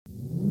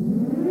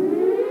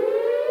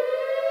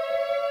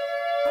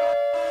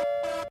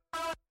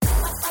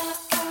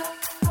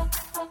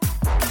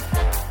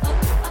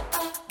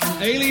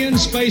alien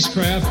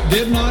spacecraft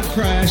did not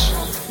crash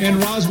in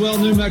Roswell,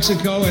 New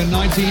Mexico in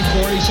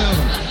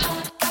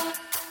 1947.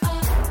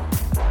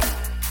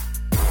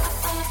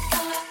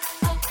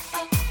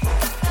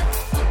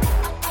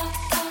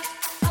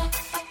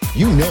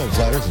 You know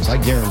flat earthers, I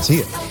guarantee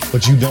it.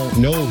 But you don't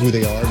know who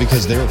they are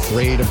because they're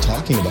afraid of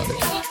talking about it.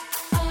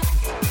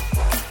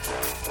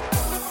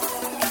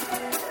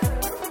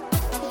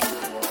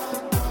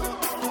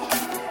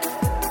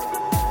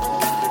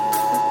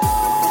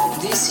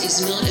 This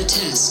is not a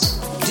test.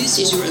 This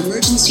is your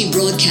emergency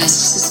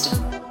broadcast system.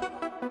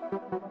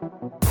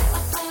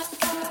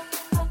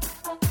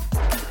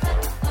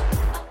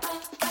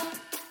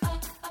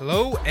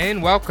 Hello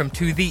and welcome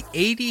to the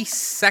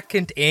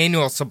 82nd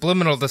annual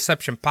Subliminal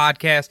Deception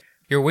Podcast,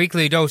 your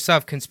weekly dose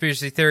of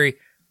conspiracy theory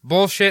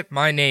bullshit.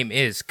 My name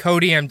is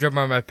Cody. I'm joined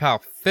by my pal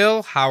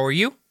Phil. How are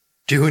you?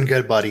 Doing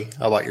good, buddy.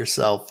 How about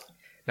yourself?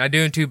 Not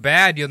doing too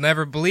bad. You'll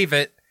never believe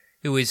it.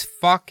 It was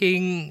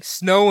fucking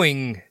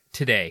snowing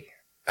today.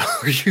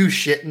 Are you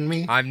shitting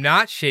me? I'm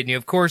not shitting you.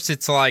 Of course,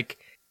 it's like,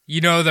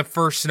 you know, the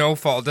first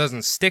snowfall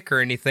doesn't stick or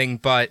anything,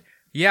 but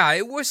yeah,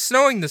 it was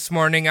snowing this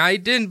morning. I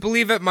didn't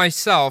believe it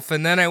myself,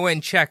 and then I went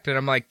and checked, and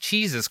I'm like,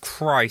 Jesus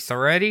Christ,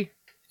 already?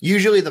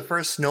 Usually the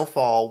first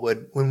snowfall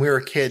would, when we were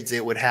kids,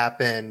 it would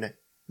happen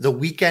the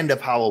weekend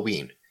of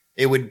Halloween.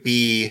 It would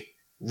be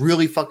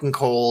really fucking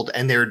cold,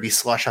 and there would be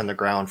slush on the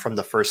ground from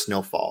the first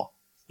snowfall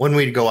when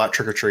we'd go out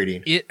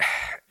trick-or-treating.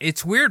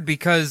 It's weird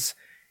because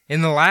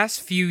in the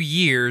last few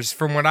years,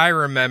 from what I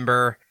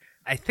remember,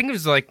 I think it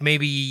was like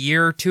maybe a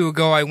year or two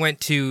ago,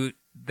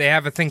 they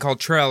have a thing called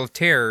Trail of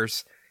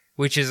Terrors,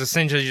 which is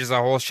essentially just a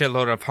whole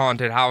shitload of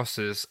haunted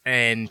houses,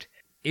 and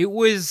it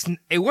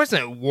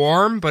wasn't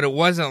warm, but it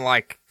wasn't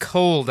like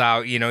cold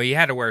out, you know, you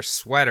had to wear a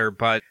sweater,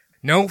 but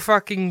no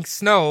fucking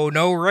snow,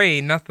 no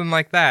rain, nothing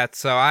like that,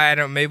 so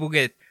maybe we'll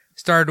get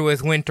started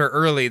with winter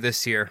early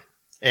this year.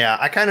 Yeah,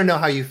 I kind of know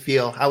how you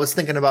feel. I was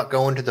thinking about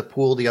going to the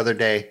pool the other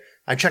day.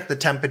 I checked the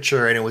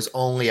temperature and it was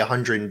only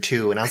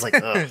 102, and I was like,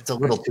 ugh, it's a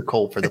little too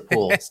cold for the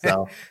pool,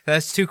 so.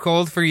 That's too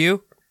cold for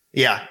you?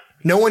 Yeah.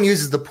 No one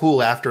uses the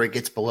pool after it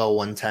gets below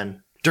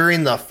 110.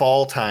 During the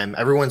fall time,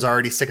 everyone's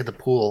already sick of the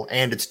pool,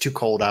 and it's too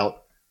cold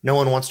out. No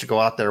one wants to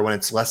go out there when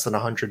it's less than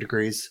 100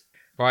 degrees.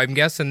 Well, I'm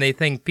guessing they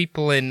think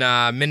people in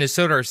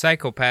Minnesota are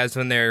psychopaths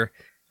when they're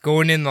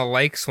going in the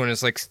lakes when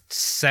it's like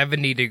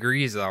 70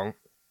 degrees, though.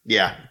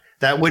 Yeah,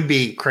 that would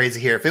be crazy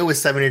here. If it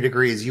was 70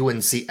 degrees, you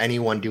wouldn't see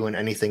anyone doing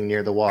anything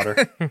near the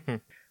water.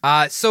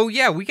 So,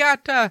 yeah, we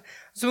got,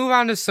 let's move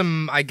on to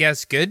some, I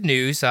guess, good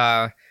news.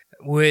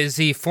 Was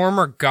he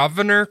former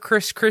governor,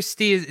 Chris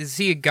Christie? Is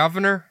he a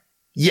governor?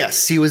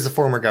 Yes, he was the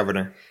former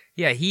governor.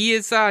 Yeah, he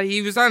is.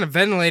 He was on a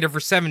ventilator for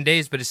 7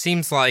 days, but it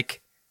seems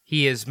like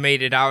he has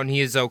made it out and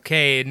he is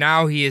okay.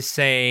 Now he is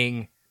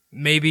saying,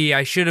 maybe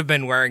I should have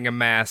been wearing a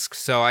mask,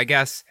 so I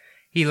guess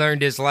he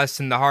learned his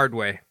lesson the hard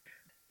way.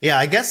 Yeah,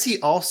 I guess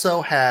he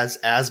also has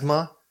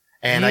asthma,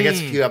 and I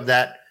guess if you have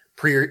that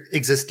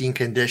pre-existing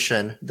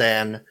condition,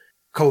 then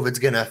COVID's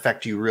going to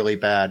affect you really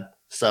bad.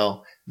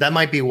 So that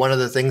might be one of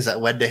the things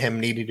that led to him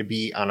needing to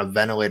be on a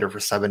ventilator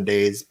for 7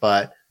 days.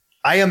 But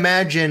I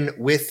imagine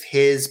with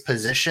his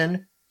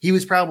position, he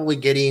was probably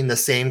getting the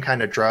same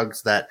kind of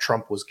drugs that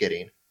Trump was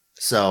getting.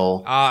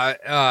 So,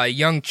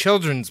 young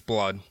children's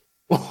blood.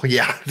 Oh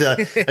yeah, the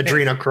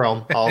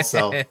adrenochrome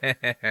also.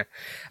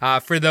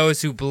 For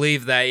those who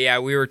believe that, yeah,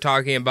 we were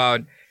talking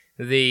about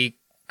the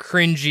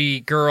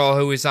cringy girl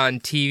who was on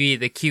TV,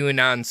 the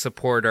QAnon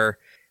supporter,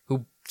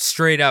 who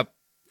straight up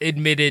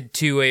admitted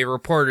to a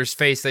reporter's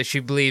face that she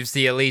believes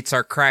the elites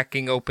are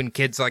cracking open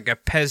kids like a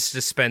Pez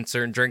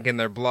dispenser and drinking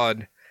their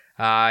blood.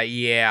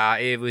 Yeah,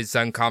 it was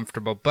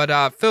uncomfortable.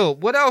 But, Phil,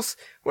 what else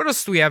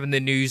do we have in the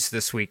news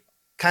this week?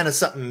 Kind of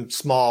something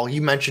small.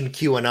 You mentioned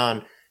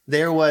QAnon.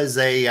 There was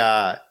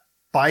a,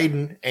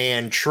 Biden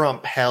and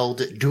Trump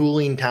held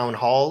dueling town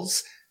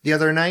halls the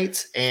other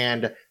night,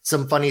 and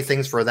some funny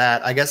things for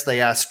that. I guess they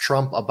asked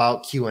Trump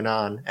about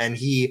QAnon, and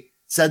he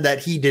said that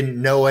he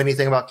didn't know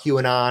anything about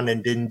QAnon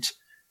and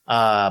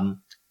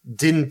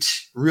didn't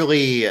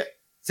really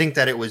think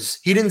that it was,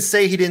 he didn't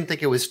say he didn't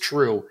think it was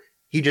true.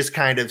 He just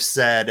kind of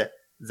said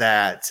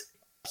that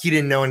he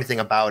didn't know anything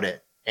about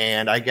it.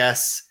 And I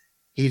guess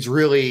he's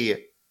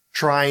really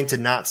trying to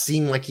not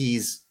seem like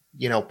he's,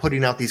 you know,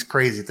 putting out these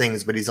crazy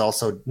things, but he's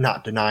also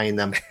not denying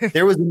them.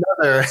 It was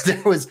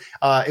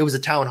a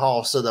town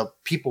hall. So the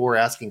people were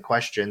asking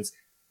questions.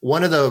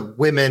 One of the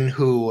women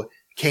who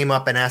came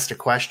up and asked a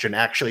question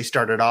actually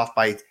started off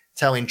by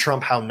telling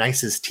Trump how nice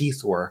his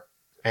teeth were.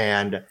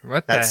 And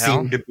that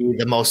seemed to be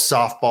the most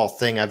softball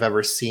thing I've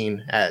ever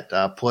seen at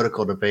a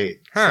political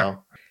debate. Huh.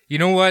 So. You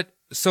know what?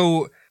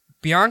 So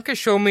Bianca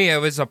showed me it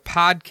was a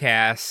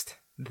podcast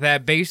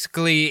that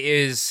basically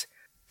is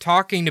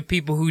talking to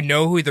people who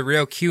know who the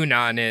real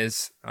QAnon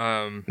is.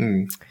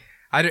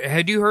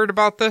 Had you heard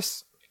about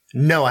this?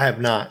 No, I have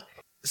not.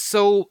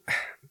 So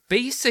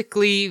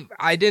basically,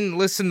 I didn't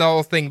listen to the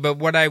whole thing, but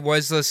what I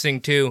was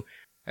listening to,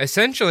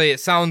 essentially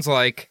it sounds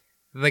like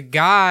the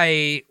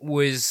guy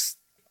was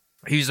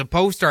a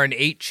poster on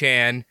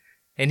 8chan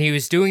and he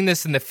was doing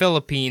this in the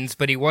Philippines,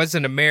 but he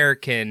wasn't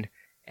American,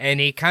 and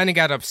he kind of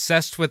got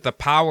obsessed with the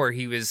power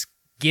he was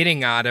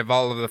getting out of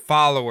all of the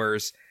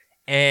followers,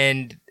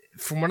 and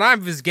from what I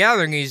was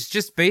gathering, he's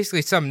just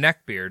basically some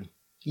neckbeard.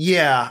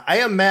 Yeah,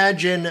 I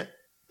imagine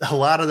a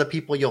lot of the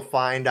people you'll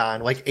find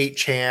on like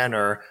 8chan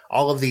or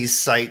all of these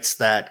sites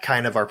that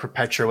kind of are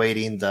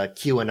perpetuating the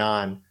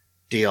QAnon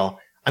deal,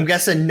 I'm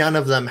guessing none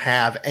of them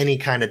have any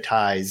kind of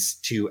ties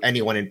to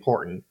anyone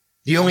important.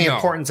 The only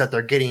importance that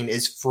they're getting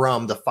is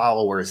from the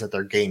followers that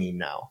they're gaining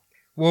now.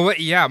 Well,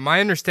 yeah, my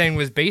understanding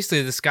was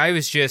basically this guy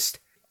was just,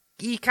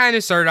 he kind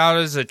of started out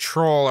as a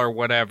troll or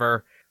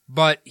whatever,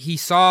 but he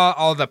saw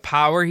all the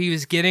power he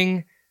was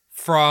getting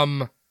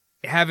from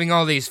having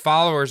all these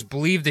followers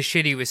believe the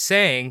shit he was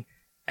saying,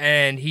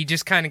 and he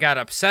just kind of got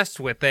obsessed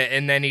with it,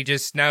 and then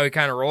now he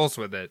kind of rolls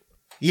with it.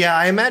 Yeah,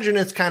 I imagine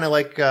it's kind of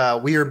like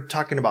we were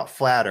talking about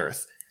Flat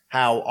Earth,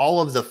 how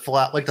all of the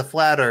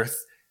Flat Earth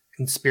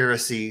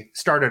conspiracy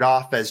started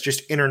off as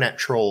just internet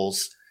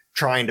trolls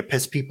trying to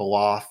piss people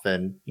off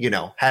and,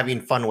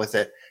 having fun with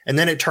it. And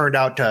then it turned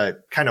out to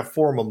kind of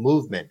form a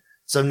movement.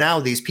 So now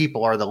these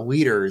people are the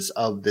leaders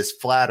of this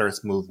Flat Earth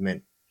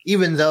movement,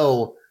 even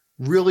though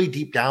really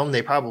deep down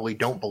they probably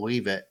don't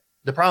believe it.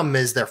 The problem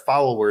is their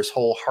followers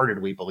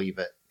wholeheartedly believe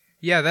it.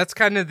 Yeah, that's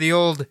kind of the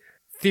old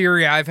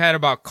theory I've had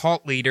about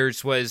cult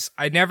leaders was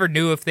I never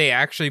knew if they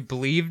actually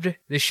believed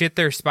the shit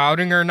they're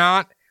spouting or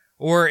not,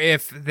 or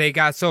if they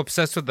got so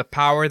obsessed with the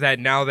power that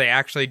now they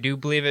actually do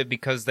believe it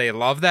because they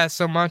love that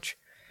so much.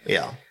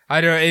 Yeah.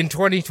 In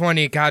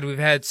 2020, God, we've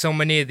had so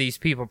many of these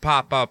people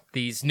pop up,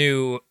 these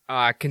new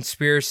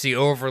conspiracy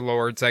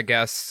overlords, I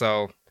guess.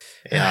 So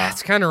yeah,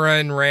 it's kind of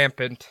running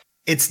rampant.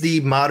 It's the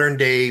modern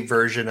day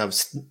version of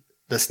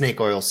the snake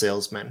oil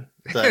salesman,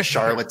 the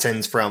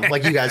charlatans from,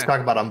 like you guys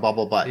talk about on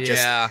Bubble Butt. Yeah.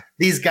 Just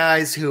these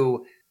guys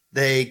who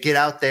they get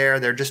out there,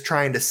 they're just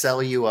trying to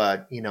sell you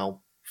a,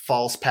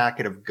 false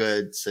packet of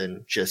goods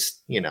and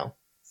just,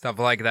 stuff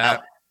like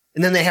that.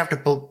 And then they have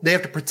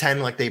to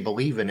pretend like they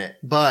believe in it.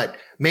 But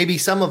maybe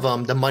some of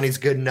them, the money's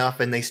good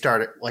enough and they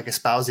start like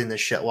espousing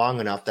this shit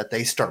long enough that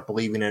they start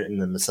believing it in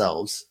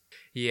themselves.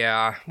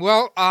 Yeah.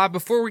 Well,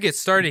 before we get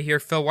started here,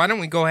 Phil, why don't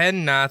we go ahead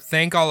and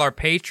thank all our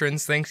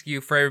patrons. Thanks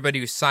you for everybody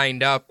who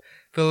signed up.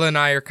 Phil and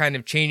I are kind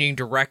of changing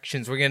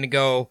directions. We're going to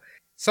go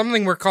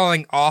something we're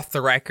calling off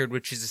the record,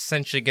 which is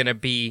essentially going to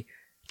be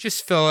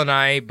just Phil and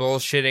I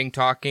bullshitting,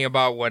 talking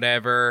about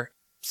whatever.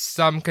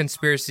 Some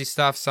conspiracy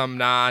stuff, some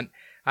not.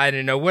 I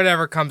don't know,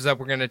 whatever comes up,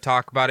 we're going to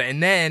talk about it.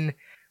 And then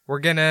we're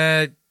going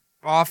to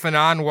off and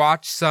on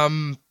watch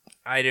some,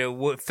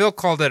 Phil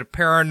called it a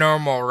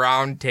paranormal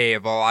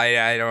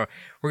roundtable.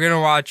 We're going to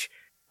watch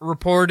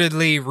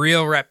reportedly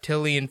real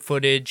reptilian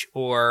footage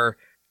or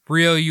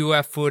real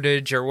UF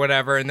footage or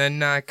whatever, and then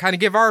kind of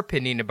give our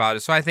opinion about it.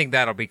 So I think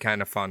that'll be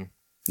kind of fun.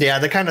 Yeah,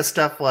 the kind of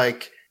stuff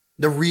like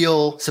the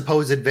real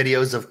supposed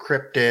videos of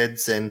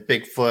cryptids and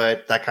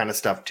Bigfoot, that kind of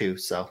stuff too.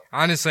 So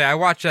honestly, I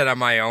watch that on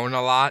my own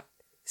a lot.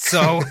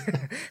 So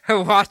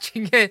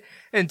watching it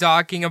and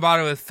talking about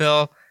it with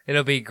Phil,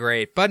 it'll be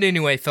great. But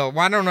anyway, Phil,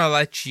 why don't I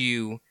let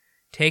you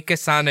take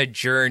us on a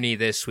journey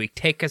this week?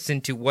 Take us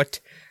into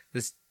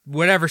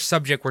whatever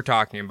subject we're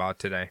talking about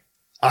today.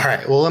 All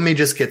right. Well, let me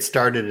just get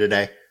started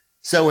today.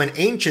 So in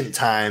ancient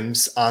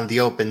times on the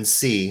open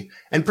sea,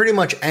 and pretty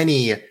much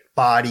any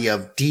body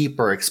of deep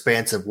or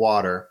expansive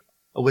water,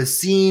 was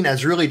seen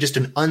as really just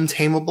an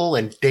untamable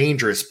and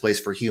dangerous place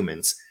for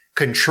humans,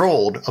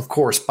 controlled, of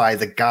course, by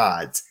the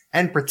gods,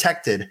 and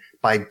protected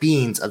by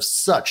beings of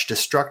such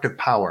destructive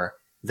power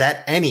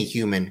that any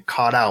human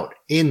caught out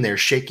in their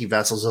shaky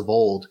vessels of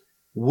old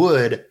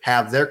would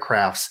have their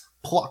crafts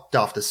plucked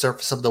off the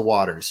surface of the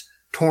waters,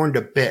 torn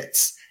to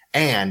bits,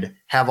 and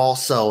have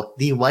also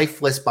the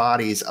lifeless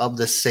bodies of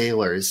the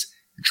sailors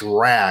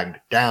dragged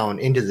down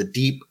into the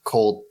deep,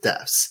 cold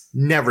depths,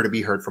 never to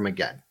be heard from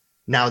again.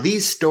 Now,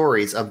 these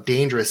stories of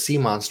dangerous sea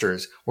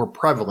monsters were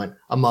prevalent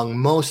among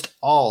most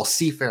all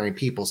seafaring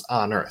peoples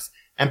on Earth,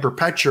 and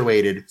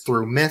perpetuated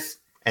through myth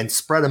and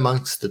spread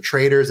amongst the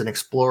traders and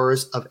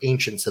explorers of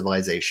ancient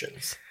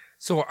civilizations.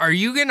 So are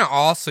you going to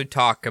also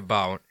talk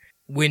about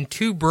when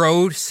two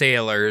bro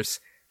sailors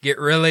get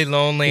really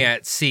lonely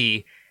at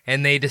sea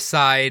and they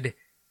decide,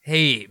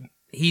 hey,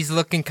 he's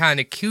looking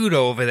kind of cute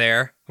over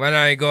there, why don't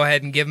I go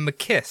ahead and give him a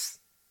kiss?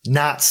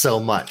 Not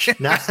so much.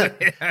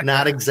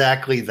 Not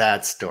exactly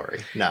that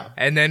story, no.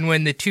 And then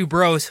when the two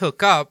bros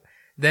hook up,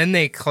 then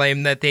they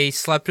claim that they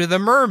slept with a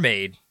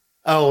mermaid.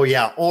 Oh,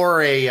 yeah.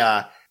 Or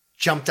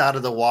jumped out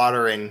of the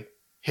water and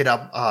hit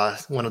up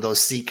one of those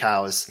sea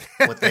cows,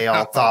 what they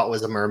all thought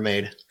was a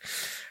mermaid.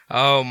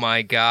 Oh,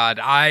 my God.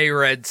 I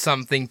read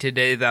something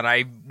today that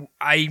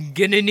I'm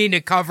going to need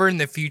to cover in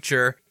the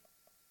future.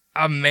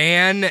 A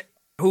man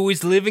who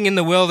was living in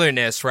the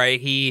wilderness,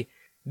 right? He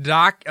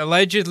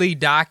allegedly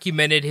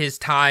documented his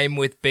time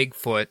with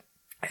Bigfoot.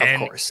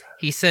 And of course.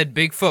 He said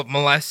Bigfoot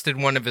molested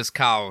one of his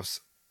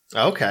cows.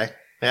 Okay.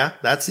 Yeah,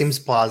 that seems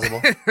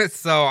plausible.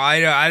 So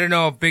I don't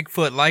know if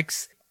Bigfoot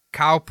likes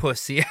cow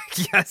pussy, I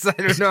guess. I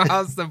don't know how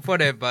else to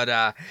put it,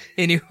 but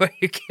anyway,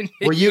 you can.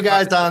 Were you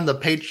guys on the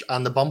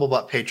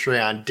Bumblebutt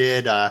Patreon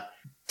did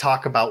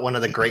talk about one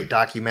of the great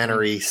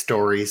documentary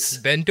stories?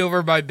 Bent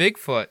Over by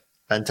Bigfoot.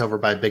 Bent Over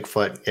by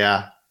Bigfoot,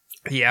 yeah.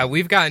 Yeah,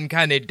 we've gotten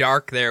kind of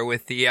dark there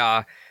with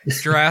the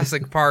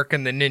Jurassic Park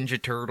and the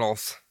Ninja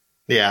Turtles.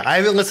 Yeah, I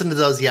haven't listened to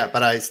those yet,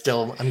 but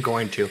I'm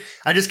going to.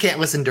 I just can't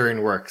listen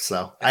during work,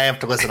 so I have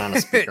to listen on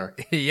a speaker.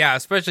 Yeah,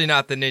 especially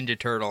not the Ninja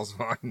Turtles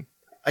one.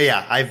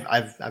 Yeah,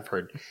 I've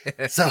heard.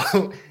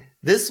 So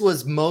this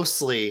was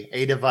mostly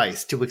a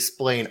device to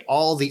explain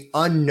all the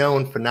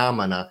unknown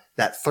phenomena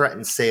that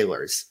threaten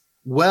sailors.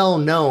 Well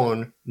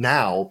known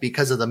now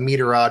because of the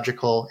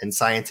meteorological and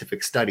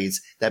scientific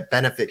studies that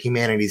benefit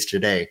humanities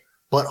today,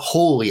 but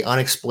wholly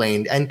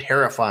unexplained and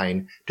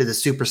terrifying to the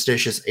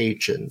superstitious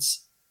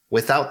ancients,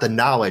 without the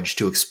knowledge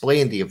to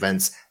explain the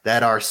events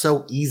that are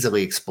so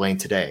easily explained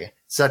today,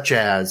 such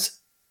as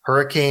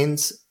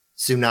hurricanes,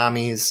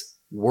 tsunamis,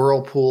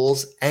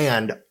 whirlpools,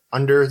 and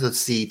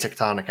under-the-sea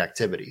tectonic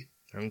activity.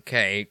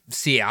 Okay.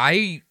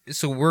 See,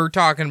 so we're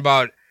talking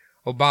about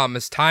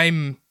Obama's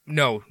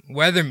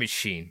weather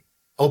machine.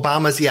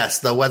 Obama's, yes,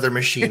 the weather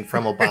machine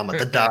from Obama,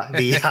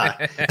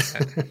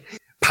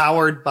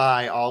 powered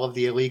by all of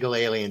the illegal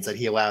aliens that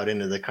he allowed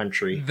into the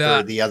country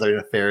for the other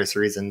nefarious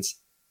reasons.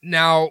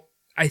 Now,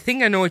 I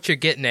think I know what you're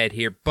getting at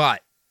here,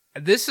 but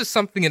this is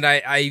something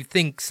that I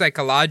think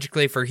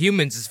psychologically for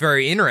humans is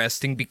very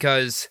interesting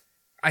because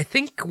I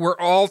think we're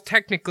all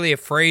technically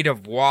afraid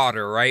of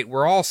water, right?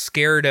 We're all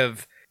scared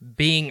of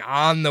being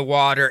on the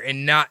water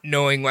and not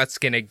knowing what's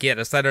going to get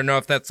us. I don't know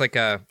if that's like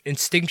a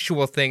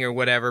instinctual thing or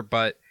whatever,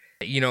 but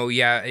you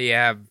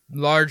have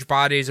large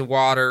bodies of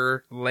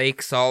water,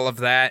 lakes, all of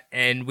that,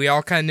 and we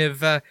all kind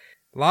of, a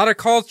lot of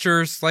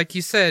cultures, like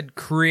you said,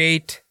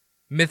 create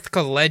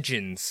mythical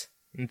legends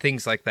and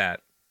things like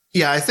that.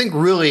 Yeah, I think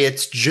really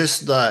it's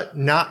just the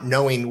not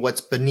knowing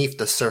what's beneath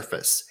the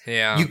surface.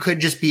 Yeah. You could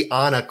just be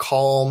on a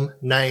calm,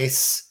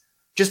 nice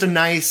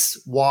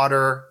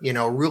water,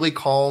 really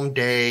calm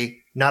day,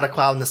 not a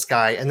cloud in the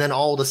sky. And then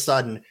all of a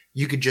sudden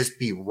you could just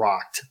be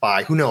rocked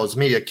by, who knows,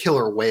 maybe a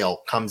killer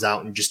whale comes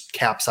out and just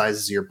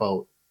capsizes your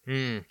boat.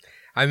 I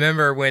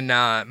remember when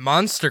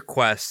Monster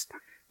Quest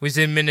was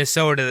in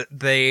Minnesota,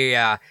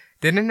 they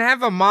didn't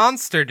have a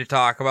monster to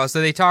talk about.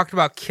 So they talked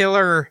about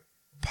killer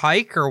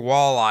pike or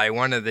walleye,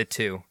 one of the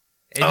two.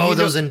 And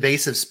those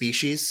invasive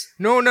species?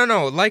 No.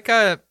 Like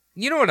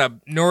you know what a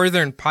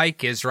northern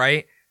pike is,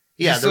 right?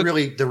 Yeah, the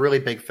really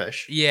big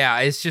fish. Yeah,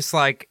 it's just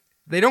like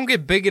they don't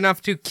get big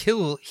enough to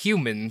kill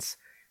humans,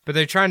 but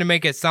they're trying to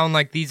make it sound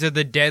like these are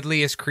the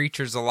deadliest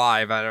creatures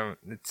alive.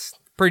 It's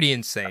pretty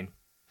insane.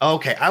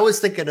 Okay, I was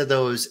thinking of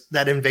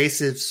that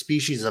invasive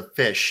species of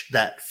fish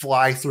that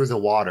fly through the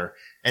water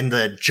and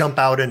jump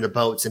out into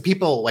boats, and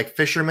people like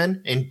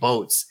fishermen in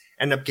boats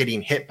end up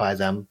getting hit by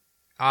them.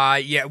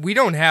 Yeah, we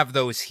don't have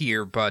those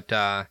here, but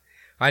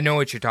I know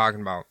what you're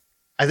talking about.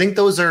 I think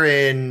those are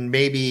in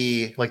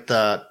maybe like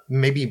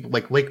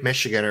Lake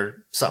Michigan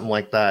or something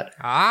like that.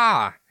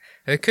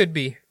 It could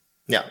be.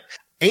 Yeah.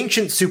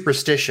 Ancient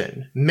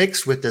superstition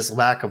mixed with this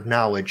lack of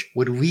knowledge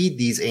would lead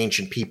these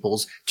ancient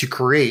peoples to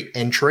create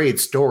and trade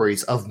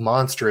stories of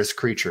monstrous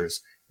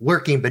creatures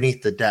lurking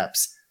beneath the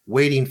depths,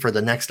 waiting for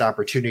the next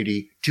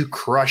opportunity to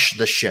crush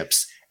the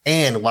ships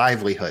and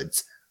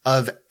livelihoods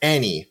of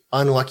any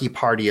unlucky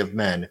party of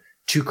men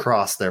to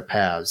cross their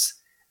paths.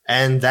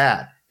 And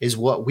that is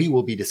what we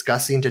will be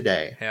discussing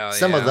today.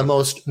 Some of the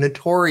most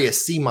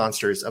notorious sea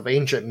monsters of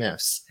ancient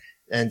myths.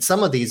 And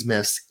some of these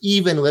myths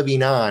even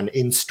living on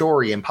in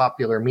story and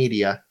popular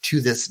media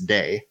to this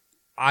day.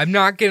 I'm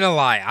not going to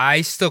lie. I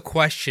still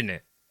question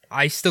it.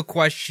 I still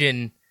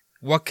question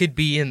what could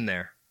be in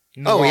there.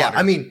 Yeah.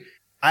 I mean,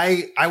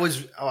 I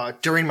was,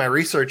 during my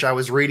research, I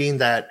was reading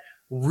that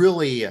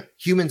really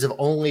humans have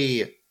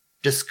only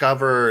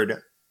discovered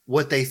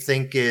what they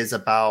think is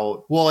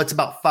about, it's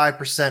about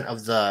 5%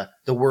 of the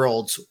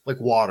world's like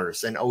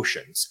waters and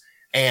oceans.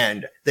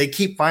 And they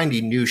keep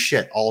finding new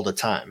shit all the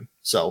time.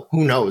 So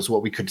who knows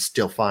what we could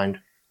still find.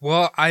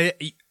 Well, I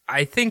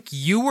think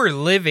you were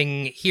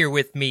living here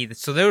with me,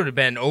 so that would have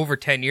been over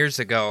 10 years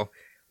ago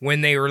when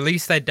they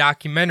released that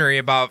documentary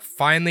about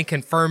finally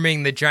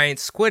confirming the giant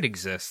squid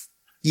exists.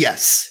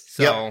 Yes.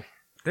 So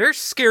there's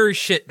scary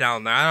shit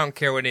down there. I don't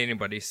care what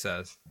anybody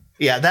says.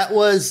 Yeah, that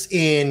was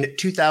in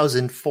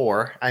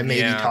 2004. I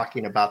may be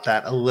talking about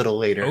that a little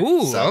later.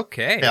 Ooh,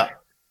 okay. Yeah.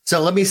 So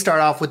let me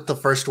start off with the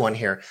first one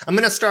here. I'm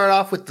going to start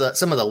off with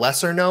some of the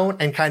lesser known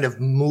and kind of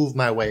move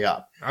my way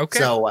up. Okay.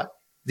 So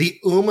the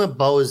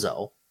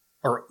Umabozo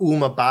or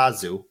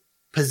Umabazu,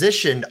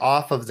 positioned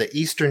off of the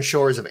eastern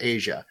shores of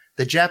Asia,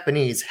 the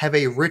Japanese have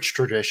a rich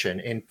tradition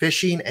in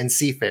fishing and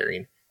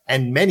seafaring,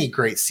 and many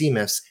great sea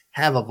myths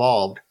have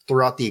evolved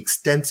throughout the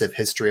extensive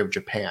history of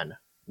Japan,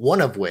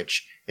 one of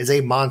which is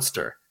a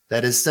monster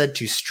that is said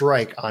to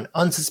strike on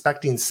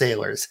unsuspecting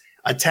sailors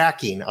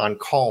attacking on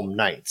calm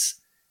nights.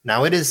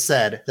 Now, it is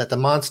said that the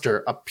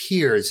monster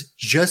appears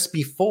just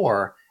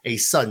before a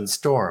sudden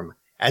storm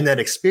and that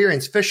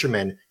experienced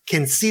fishermen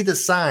can see the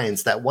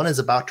signs that one is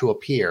about to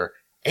appear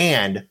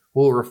and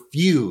will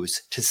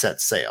refuse to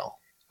set sail.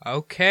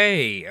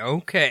 Okay.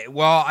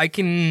 Well, I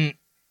can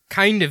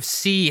kind of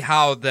see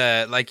how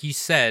like you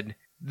said,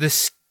 the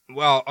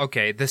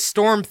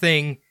storm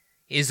thing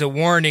is a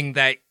warning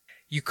that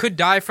you could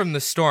die from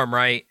the storm,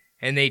 right?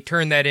 And they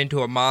turn that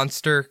into a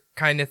monster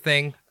kind of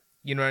thing.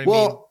 You know what I mean?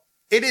 Well,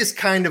 it is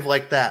kind of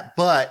like that,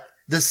 but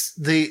the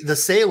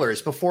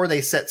sailors, before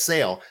they set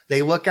sail,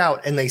 they look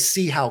out and they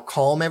see how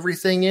calm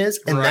everything is,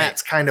 and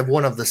that's kind of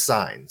one of the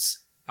signs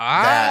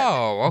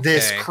that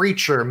this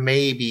creature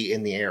may be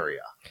in the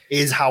area,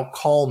 is how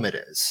calm it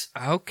is.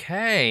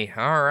 Okay,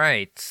 all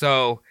right.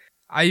 So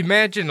I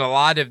imagine a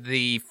lot of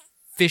the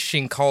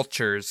fishing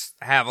cultures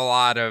have a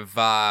lot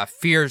of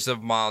fears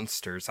of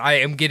monsters. I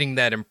am getting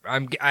that.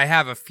 I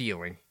have a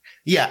feeling.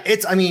 Yeah,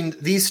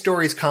 these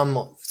stories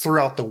come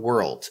throughout the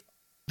world.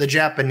 The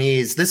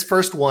Japanese, this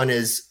first one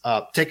is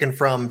taken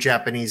from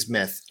Japanese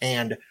myth,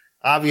 and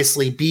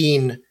obviously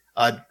being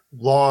a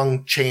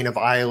long chain of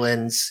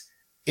islands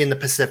in the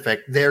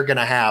Pacific, they're going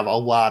to have a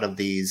lot of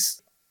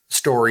these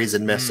stories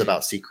and myths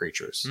about sea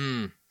creatures.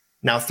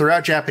 Now,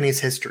 throughout Japanese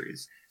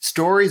histories,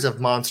 stories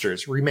of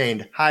monsters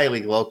remained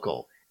highly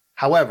local.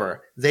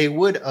 However, they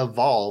would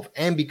evolve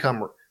and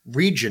become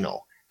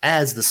regional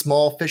as the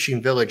small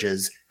fishing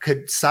villages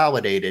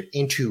consolidated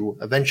into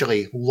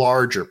eventually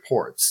larger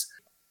ports.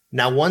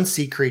 Now, one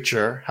sea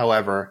creature,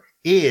 however,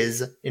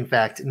 is in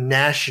fact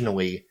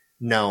nationally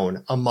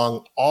known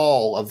among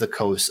all of the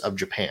coasts of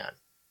Japan.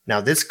 Now,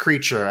 this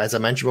creature, as I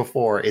mentioned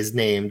before, is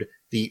named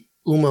the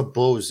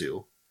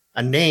Umabozu,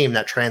 a name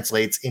that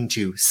translates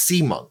into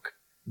sea monk,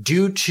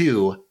 due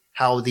to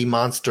how the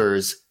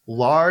monster's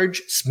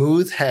large,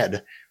 smooth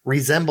head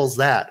resembles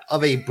that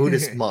of a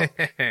Buddhist monk.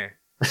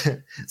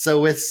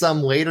 So with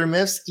some later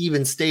myths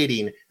even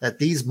stating that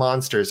these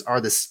monsters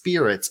are the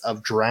spirits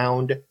of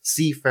drowned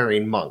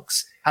seafaring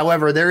monks.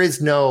 However, there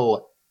is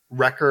no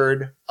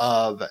record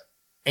of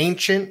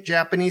ancient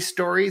Japanese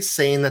stories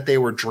saying that they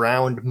were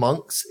drowned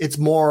monks. It's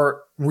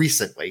more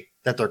recently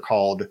that they're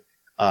called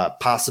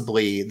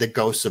possibly the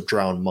ghosts of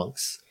drowned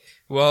monks.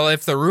 Well,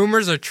 if the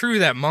rumors are true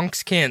that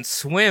monks can't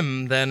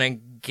swim, then I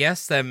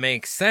guess that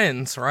makes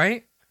sense,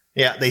 right?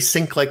 Yeah, they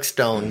sink like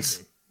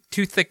stones.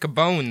 Too thick of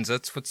bones.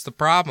 That's what's the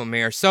problem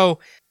here. So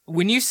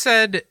when you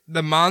said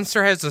the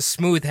monster has a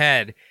smooth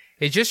head,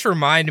 it just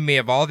reminded me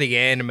of all the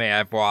anime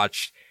I've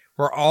watched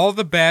where all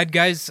the bad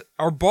guys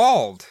are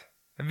bald.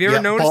 Have you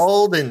ever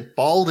noticed?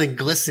 Bald and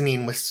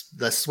glistening with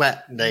the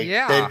sweat. They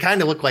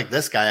kind of look like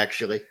this guy,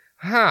 actually.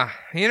 Huh.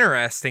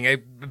 Interesting.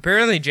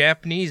 Apparently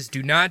Japanese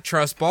do not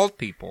trust bald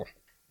people.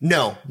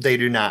 No, they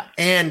do not.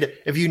 And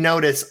if you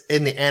notice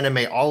in the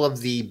anime, all of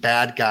the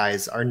bad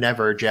guys are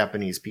never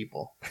Japanese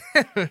people.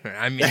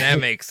 I mean, that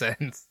makes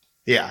sense.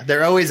 Yeah,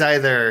 they're always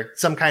either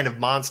some kind of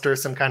monster,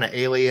 some kind of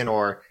alien,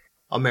 or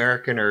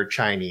American or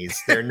Chinese.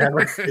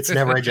 It's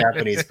never a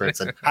Japanese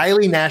person.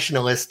 Highly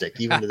nationalistic,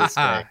 even to this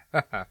day.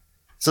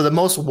 So the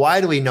most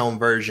widely known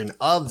version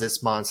of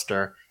this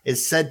monster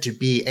is said to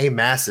be a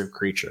massive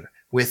creature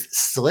with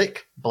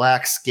slick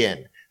black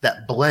skin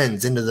that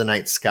blends into the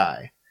night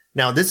sky.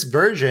 Now, this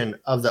version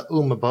of the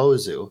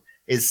Umabozu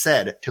is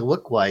said to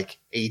look like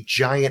a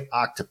giant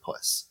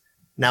octopus.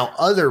 Now,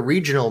 other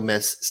regional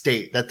myths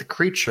state that the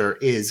creature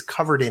is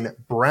covered in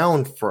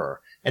brown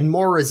fur and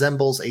more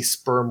resembles a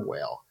sperm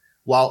whale,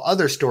 while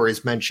other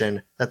stories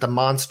mention that the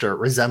monster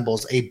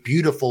resembles a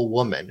beautiful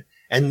woman,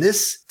 and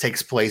this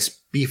takes place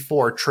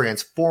before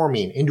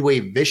transforming into a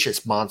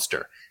vicious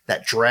monster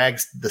that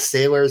drags the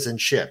sailors and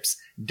ships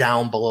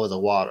down below the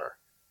water.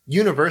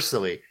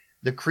 Universally,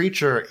 the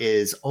creature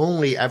is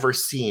only ever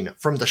seen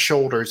from the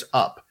shoulders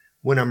up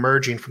when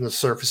emerging from the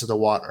surface of the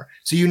water.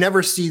 So you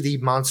never see the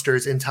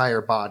monster's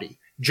entire body,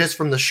 just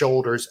from the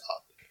shoulders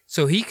up.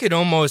 So he could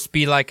almost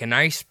be like an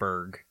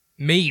iceberg.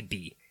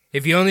 Maybe.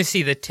 If you only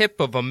see the tip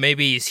of him,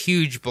 maybe he's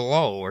huge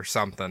below or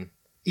something.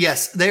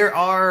 Yes, there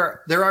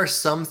are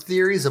some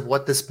theories of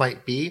what this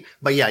might be.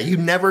 But yeah, you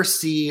never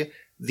see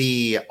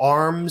the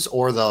arms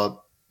or the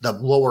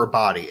lower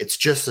body. It's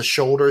just the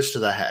shoulders to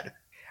the head.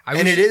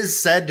 And it is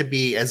said to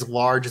be as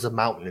large as a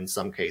mountain in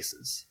some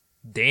cases.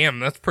 Damn,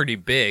 that's pretty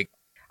big.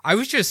 I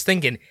was just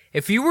thinking,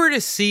 if you were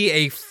to see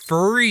a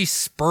furry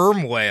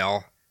sperm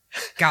whale,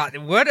 God,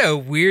 what a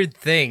weird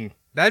thing.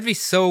 That'd be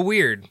so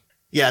weird.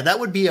 Yeah, that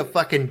would be a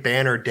fucking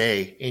banner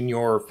day in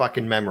your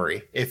fucking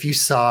memory if you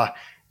saw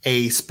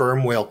a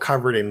sperm whale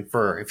covered in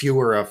fur, if you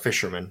were a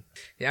fisherman.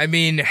 I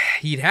mean,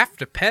 you'd have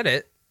to pet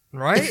it,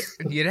 right?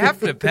 You'd have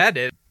to pet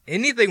it.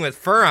 Anything with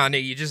fur on it,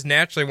 you just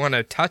naturally want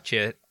to touch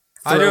it.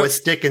 Throw a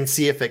stick and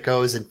see if it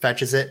goes and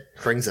fetches it,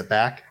 brings it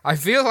back. I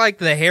feel like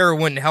the hair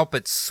wouldn't help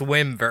it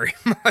swim very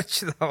much,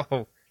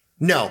 though.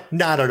 No,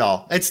 not at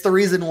all. It's the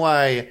reason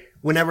why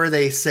whenever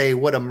they say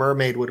what a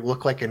mermaid would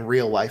look like in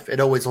real life, it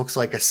always looks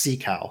like a sea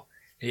cow.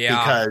 Yeah.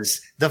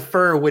 Because the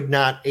fur would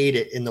not aid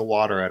it in the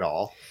water at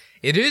all.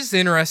 It is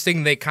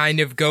interesting they kind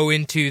of go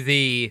into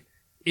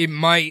it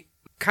might,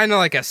 kind of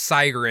like a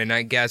siren,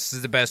 I guess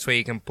is the best way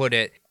you can put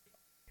it.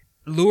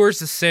 lures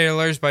the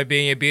sailors by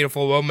being a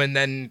beautiful woman,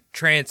 then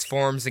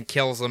transforms and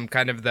kills them,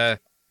 kind of the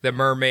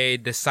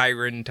mermaid, the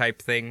siren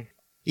type thing.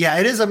 Yeah,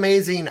 it is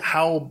amazing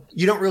how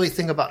you don't really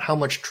think about how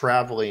much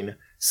traveling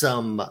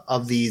some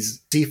of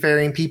these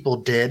seafaring people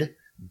did,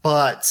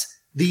 but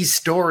these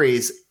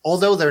stories,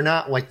 although they're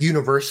not like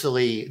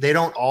universally, they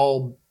don't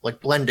all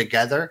like blend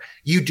together.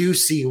 You do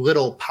see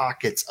little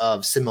pockets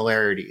of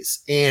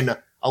similarities in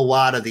a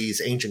lot of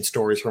these ancient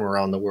stories from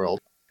around the world.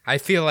 I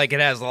feel like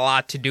it has a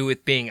lot to do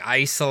with being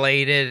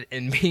isolated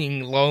and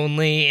being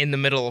lonely in the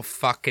middle of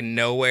fucking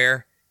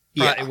nowhere.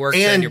 It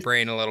works on your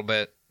brain a little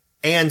bit.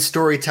 And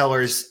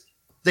storytellers,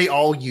 they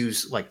all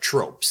use like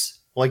tropes.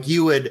 Like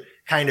you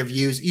kind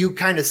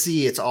of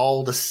see it's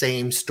all the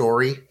same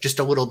story, just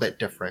a little bit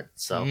different.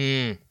 So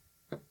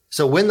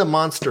when the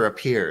monster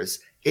appears,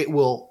 it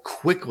will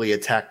quickly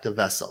attack the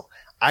vessel,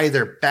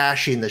 either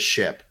bashing the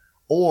ship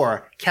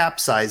or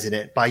capsizing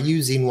it by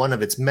using one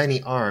of its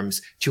many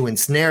arms to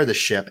ensnare the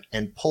ship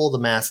and pull the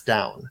mast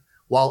down.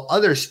 While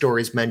other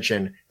stories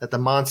mention that the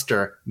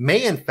monster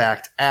may in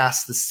fact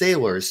ask the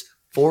sailors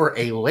for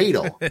a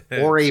ladle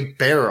or a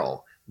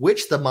barrel,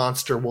 which the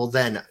monster will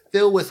then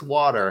fill with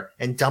water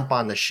and dump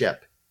on the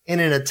ship in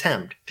an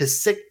attempt to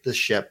sink the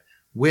ship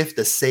with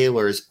the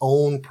sailor's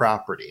own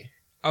property.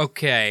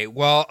 Okay,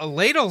 well, a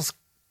ladle's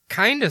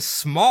kind of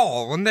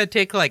small. Wouldn't that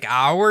take like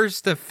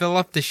hours to fill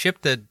up the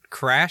ship to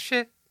crash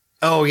it?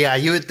 Oh yeah,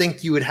 you would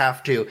think you'd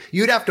have to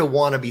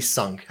want to be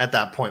sunk at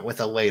that point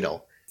with a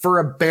ladle. For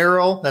a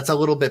barrel, that's a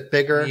little bit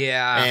bigger.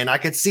 Yeah. And I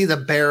could see the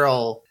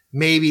barrel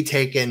maybe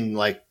taking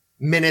like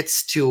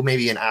minutes to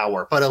maybe an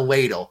hour, but a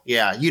ladle,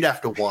 yeah, you'd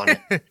have to want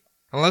it.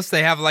 Unless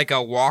they have like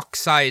a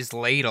walk-sized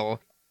ladle,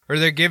 or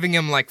they're giving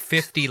him like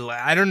 50,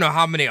 I don't know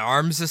how many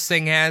arms this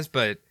thing has,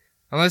 but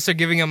unless they're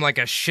giving him like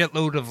a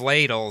shitload of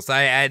ladles,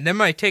 that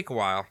might take a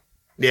while.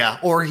 Yeah,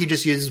 or he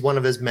just uses one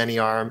of his many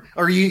arms,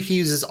 or he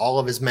uses all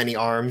of his many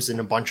arms in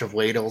a bunch of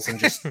ladles and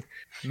just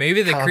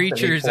maybe the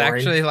creature is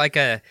actually like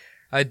a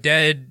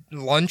dead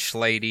lunch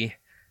lady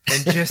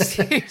and just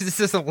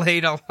uses a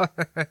ladle.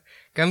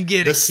 Come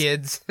get it,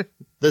 kids.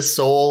 The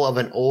soul of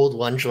an old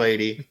lunch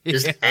lady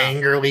just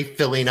angrily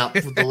filling up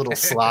the little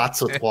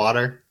slots with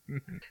water.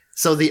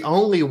 So the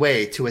only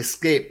way to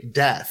escape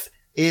death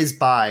is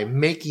by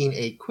making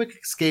a quick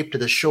escape to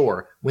the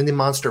shore when the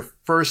monster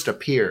first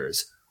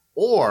appears,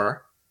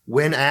 or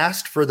when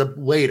asked for the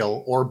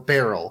ladle or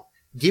barrel,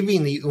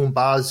 giving the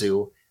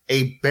umbazu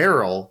a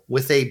barrel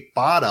with a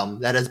bottom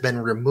that has been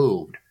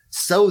removed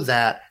so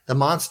that the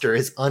monster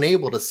is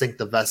unable to sink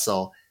the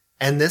vessel,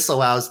 and this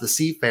allows the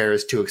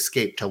seafarers to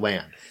escape to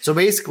land. So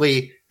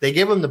basically, they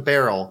give him the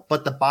barrel,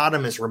 but the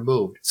bottom is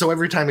removed. So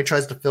every time he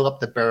tries to fill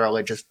up the barrel,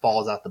 it just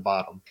falls out the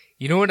bottom.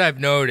 You know what I've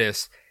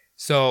noticed?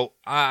 So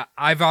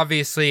I've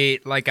obviously,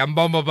 like, I'm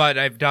Bumblebutt,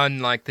 I've done,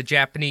 like, the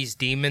Japanese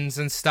demons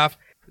and stuff.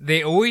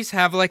 They always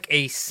have, like,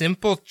 a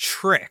simple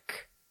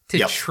trick to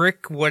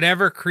trick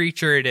whatever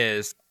creature it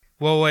is.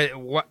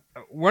 Well,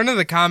 one of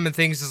the common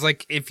things is,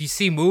 like, if you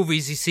see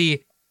movies, you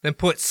see them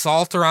put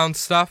salt around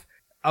stuff.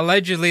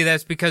 Allegedly,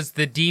 that's because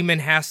the demon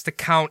has to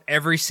count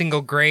every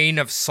single grain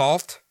of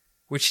salt,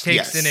 which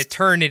takes an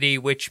eternity,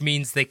 which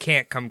means they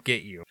can't come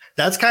get you.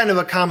 That's kind of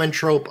a common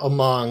trope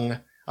among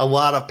a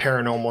lot of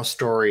paranormal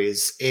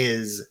stories,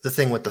 is the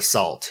thing with the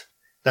salt.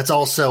 That's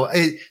also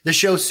the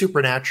show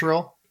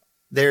Supernatural.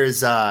 There's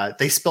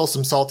they spill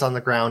some salt on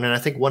the ground, and I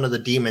think one of the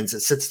demons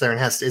that sits there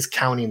and is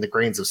counting the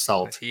grains of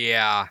salt.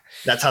 Yeah,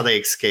 that's how they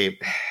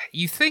escape.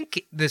 You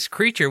think this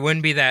creature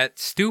wouldn't be that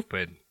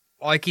stupid?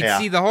 Like he'd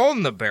see the hole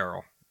in the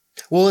barrel.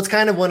 Well, it's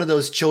kind of one of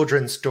those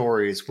children's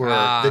stories where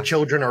the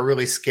children are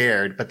really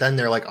scared, but then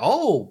they're like,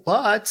 "Oh,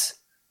 but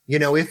you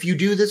know, if you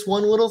do this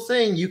one little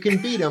thing, you can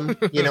beat them.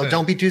 You know,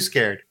 don't be too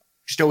scared.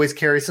 Just always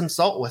carry some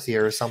salt with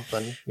you or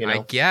something." You know, I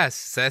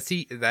guess that's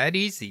that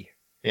easy.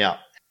 Yeah.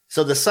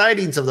 So the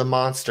sightings of the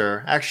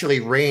monster actually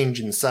range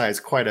in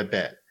size quite a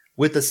bit,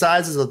 with the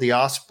sizes of the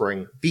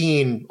offspring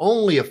being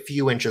only a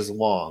few inches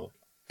long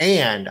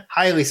and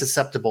highly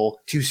susceptible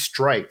to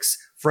strikes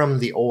from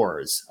the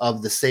oars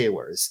of the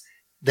sailors.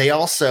 They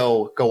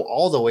also go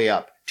all the way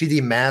up to the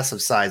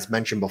massive size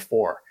mentioned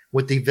before,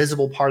 with the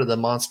visible part of the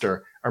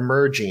monster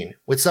emerging,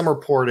 with some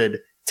reported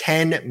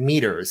 10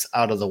 meters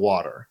out of the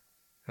water.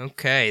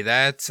 Okay,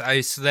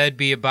 so that'd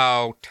be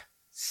about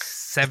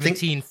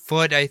 17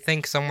 foot, I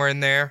think, somewhere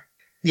in there.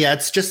 Yeah,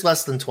 it's just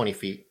less than 20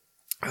 feet,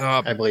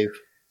 I believe.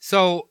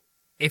 So,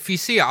 if you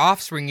see an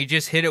offspring, you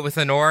just hit it with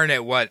an oar and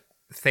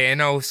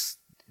Thanos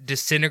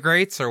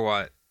disintegrates, or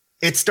what?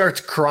 It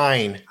starts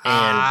crying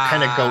and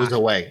kind of goes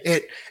away.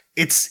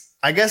 It's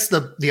I guess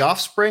the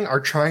offspring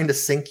are trying to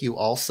sink you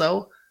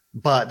also,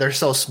 but they're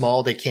so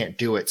small they can't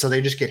do it. So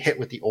they just get hit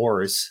with the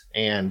oars,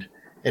 and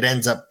it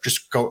ends up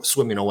just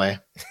swimming away.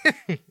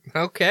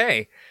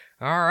 Okay.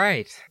 All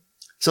right.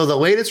 So the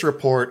latest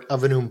report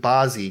of an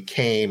umbazi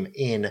came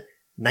in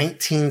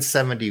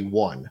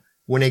 1971,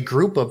 when a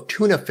group of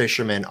tuna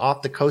fishermen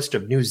off the coast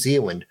of New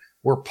Zealand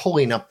were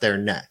pulling up their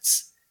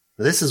nets.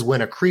 This is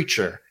when a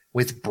creature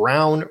with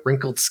brown,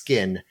 wrinkled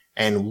skin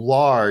and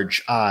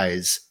large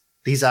eyes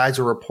these eyes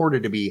were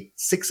reported to be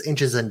 6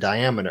 inches in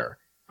diameter,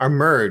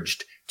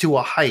 emerged to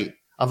a height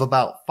of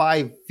about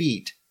 5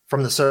 feet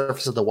from the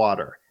surface of the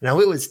water. Now,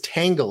 it was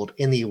tangled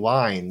in the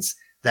lines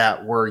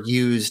that were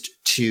used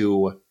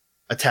to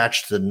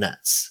attach to the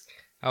nets.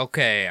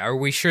 Okay, are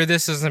we sure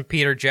this isn't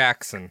Peter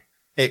Jackson?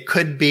 It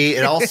could be.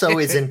 It also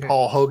is in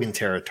Paul Hogan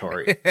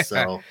territory.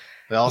 So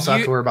we also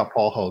have to worry about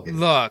Paul Hogan.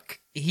 Look,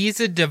 he's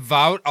a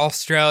devout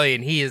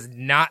Australian. He is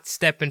not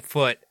stepping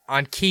foot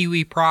on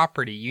Kiwi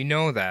property. You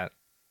know that.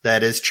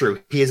 That is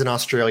true. He is an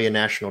Australian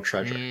national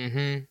treasure.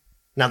 Mm-hmm.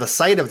 Now, the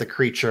sight of the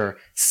creature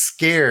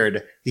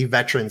scared the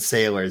veteran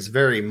sailors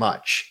very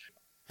much.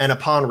 And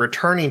upon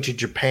returning to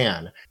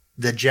Japan,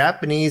 the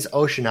Japanese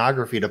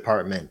Oceanography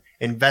Department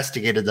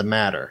investigated the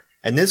matter.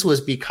 And this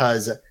was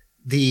because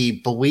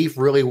the belief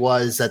really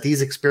was that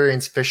these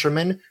experienced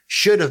fishermen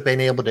should have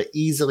been able to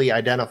easily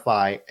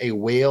identify a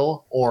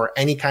whale or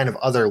any kind of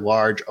other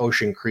large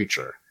ocean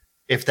creature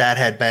if that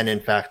had been, in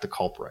fact, the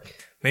culprit.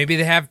 Maybe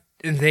they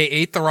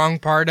ate the wrong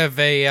part of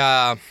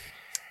a,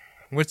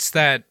 what's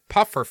that,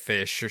 puffer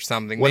fish or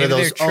something. One maybe of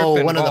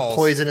those, one of the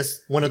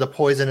balls.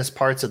 poisonous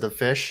parts of the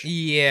fish.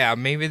 Yeah,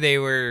 maybe they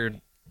were,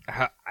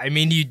 I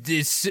mean,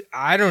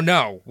 I don't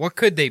know. What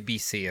could they be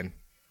seeing?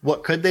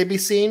 What could they be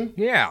seeing?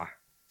 Yeah.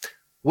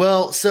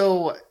 Well,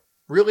 so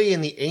really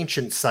in the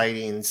ancient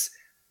sightings,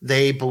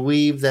 they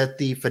believe that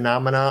the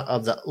phenomena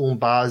of the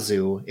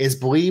umbazu is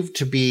believed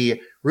to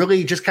be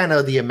really just kind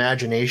of the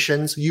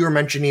imaginations. You were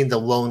mentioning the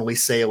lonely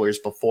sailors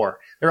before.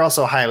 They're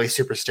also highly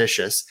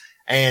superstitious.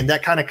 And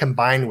that kind of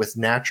combined with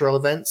natural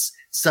events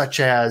such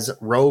as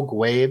rogue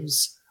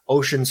waves,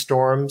 ocean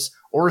storms,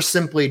 or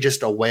simply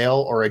just a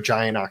whale or a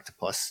giant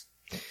octopus.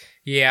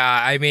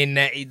 Yeah, I mean,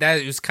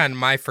 that was kind of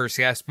my first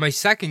guess. My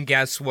second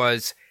guess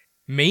was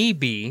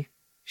maybe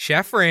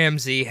Chef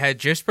Ramsay had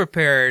just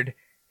prepared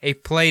a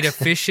plate of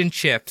fish and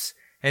chips,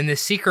 and the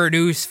secret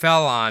ooze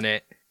fell on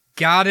it,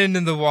 got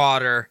into the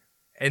water,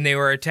 and they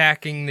were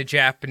attacking the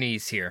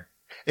Japanese here.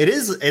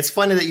 It's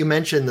funny that you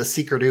mentioned the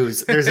secret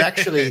ooze. There's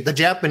actually, the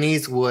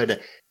Japanese would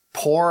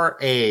pour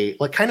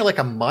kind of like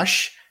a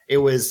mush. It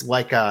was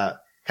like kind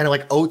of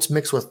like oats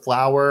mixed with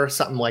flour,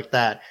 something like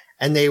that.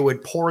 And they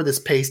would pour this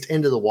paste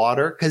into the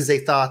water because they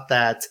thought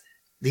that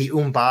the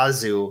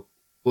umbazu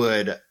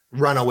would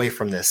run away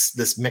from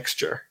this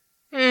mixture.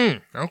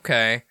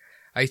 Okay.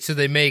 So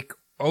they make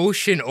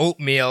ocean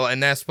oatmeal,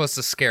 and that's supposed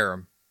to scare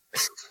them.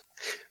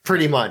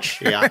 Pretty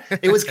much, yeah.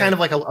 It was kind of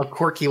like a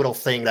quirky little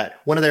thing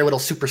that one of their little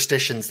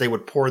superstitions, they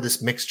would pour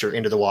this mixture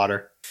into the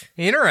water.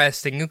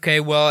 Interesting. Okay,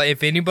 well,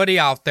 if anybody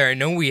out there, I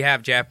know we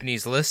have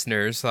Japanese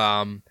listeners,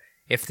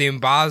 if the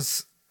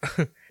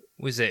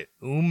was it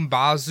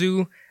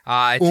umbazu?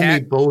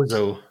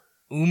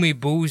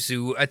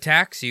 Umibozu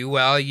attacks you,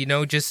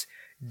 well, just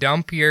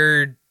dump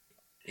your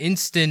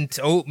instant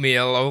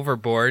oatmeal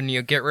overboard and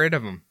you'll get rid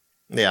of them.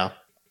 Yeah.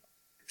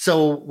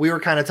 So we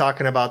were kind of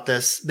talking about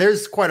this.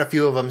 There's quite a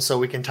few of them, so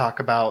we can talk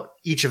about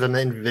each of them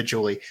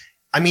individually.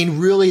 I mean,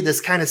 really,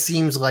 this kind of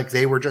seems like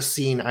they were just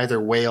seeing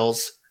either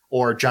whales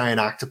or giant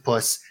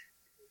octopus.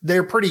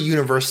 They're pretty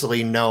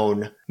universally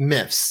known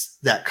myths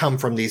that come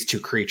from these two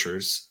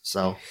creatures.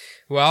 So,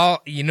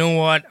 well, you know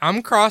what?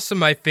 I'm crossing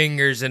my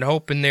fingers and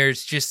hoping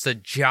there's just a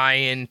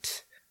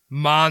giant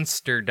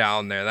monster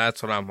down there.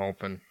 That's what I'm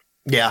hoping.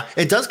 Yeah,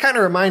 it does kind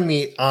of remind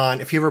me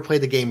if you ever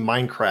played the game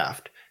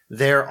Minecraft.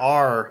 There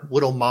are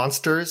little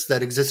monsters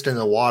that exist in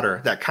the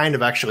water that kind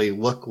of actually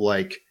look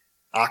like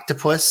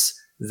octopus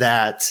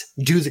that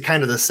do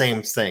the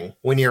same thing.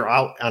 When you're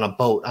out on a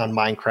boat on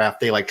Minecraft,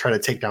 they try to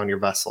take down your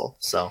vessel.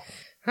 So,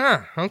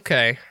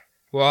 okay.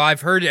 Well,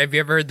 have you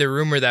ever heard the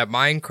rumor that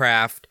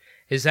Minecraft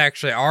is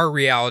actually our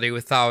reality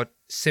without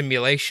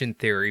simulation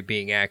theory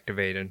being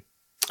activated?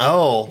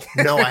 Oh,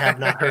 no, I have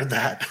not heard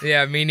that.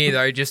 Yeah, me neither.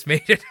 I just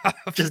made it up.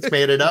 Just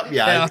made it up?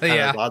 Yeah,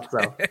 I thought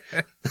so.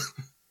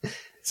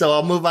 So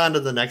I'll move on to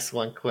the next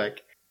one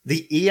quick.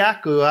 The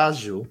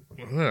Iakuaju.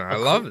 I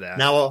love that.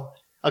 Now,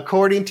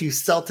 according to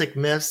Celtic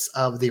myths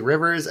of the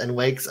rivers and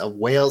lakes of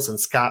Wales and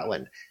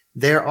Scotland,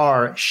 there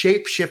are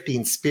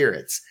shape-shifting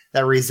spirits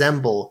that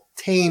resemble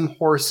tame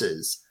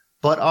horses,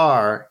 but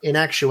are, in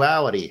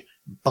actuality,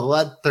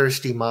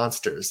 bloodthirsty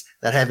monsters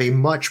that have a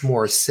much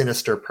more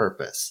sinister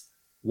purpose.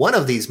 One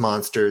of these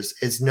monsters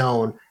is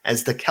known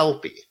as the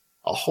Kelpie,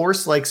 a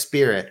horse-like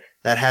spirit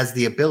that has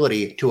the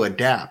ability to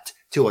adapt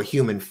to a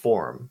human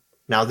form.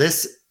 Now,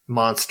 this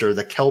monster,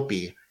 the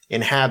Kelpie,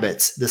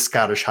 inhabits the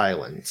Scottish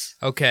Highlands.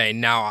 Okay,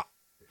 now,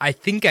 I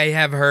think I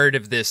have heard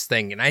of this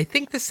thing, and I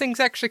think this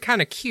thing's actually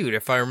kind of cute,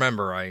 if I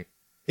remember right.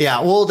 Yeah,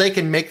 well, they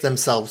can make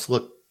themselves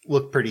look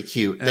pretty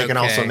cute. They can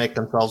also make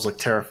themselves look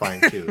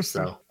terrifying, too,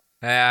 so...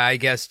 I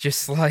guess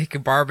just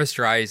like Barbra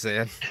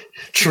Streisand.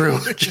 True.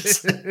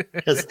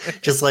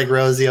 just like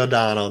Rosie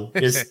O'Donnell.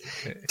 Just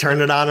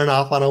turn it on and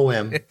off on a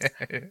whim.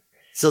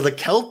 So the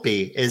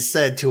Kelpie is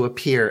said to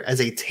appear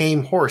as a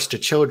tame horse to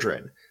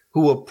children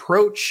who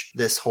approach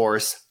this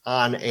horse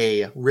on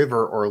a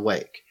river or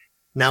lake.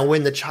 Now,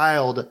 when the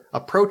child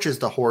approaches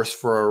the horse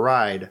for a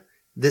ride,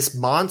 this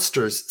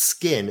monster's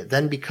skin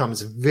then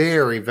becomes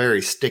very,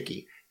 very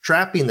sticky.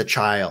 trapping the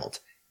child.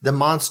 The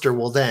monster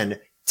will then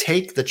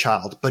take the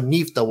child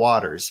beneath the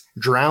waters,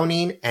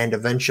 drowning and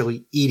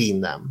eventually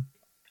eating them.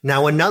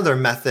 Now, another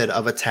method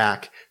of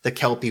attack the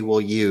Kelpie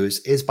will use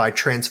is by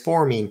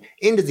transforming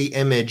into the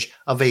image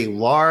of a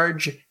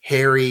large,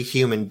 hairy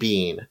human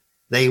being.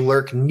 They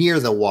lurk near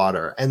the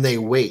water and they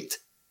wait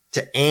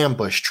to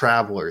ambush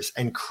travelers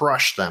and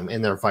crush them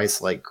in their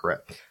vice-like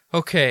grip.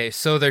 Okay,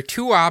 so their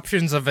two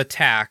options of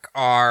attack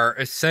are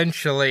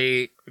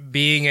essentially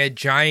being a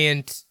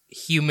giant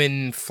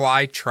human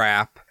fly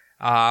trap,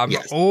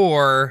 Yes.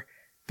 or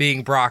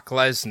being Brock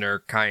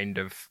Lesnar, kind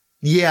of.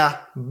 Yeah,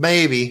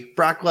 maybe.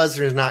 Brock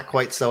Lesnar is not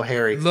quite so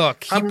hairy.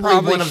 Look, he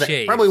probably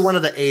shaves. Probably one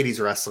of the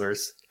 80s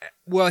wrestlers.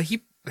 Well,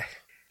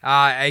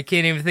 I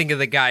can't even think of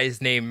the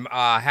guy's name.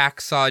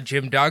 Hacksaw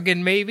Jim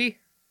Duggan, maybe?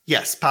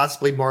 Yes,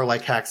 possibly more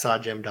like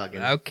Hacksaw Jim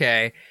Duggan.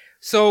 Okay.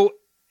 So,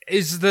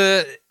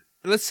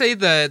 let's say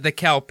the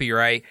Kelpie,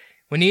 right?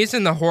 When he's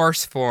in the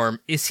horse form,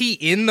 is he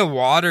in the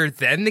water,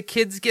 then the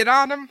kids get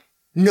on him?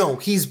 No,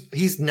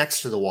 he's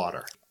next to the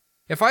water.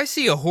 If I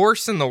see a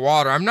horse in the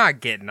water, I'm not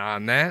getting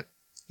on that.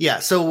 Yeah,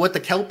 so what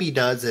the Kelpie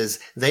does is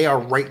they are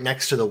right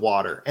next to the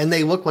water, and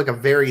they look like a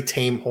very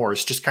tame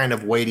horse, just kind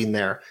of waiting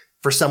there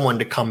for someone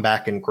to come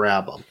back and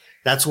grab them.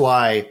 That's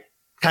why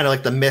kind of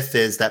like the myth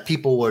is that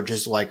people would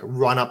just like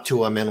run up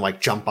to them and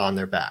like jump on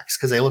their backs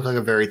because they look like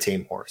a very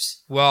tame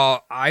horse.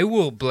 Well, I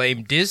will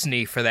blame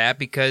Disney for that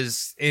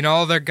because in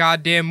all their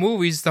goddamn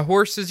movies, the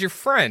horse is your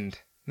friend.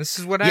 This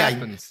is what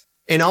happens.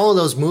 In all of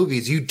those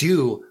movies,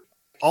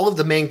 all of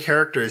the main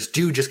characters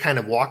do just kind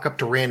of walk up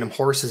to random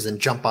horses and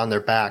jump on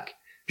their back.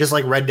 Just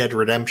like Red Dead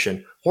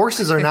Redemption.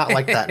 Horses are not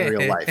like that in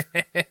real life.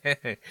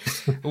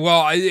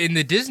 Well, in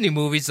the Disney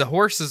movies, the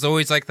horse is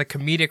always like the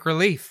comedic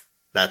relief.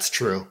 That's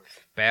true.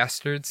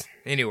 Bastards.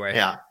 Anyway.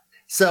 Yeah.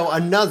 So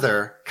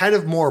another kind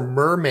of more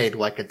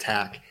mermaid-like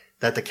attack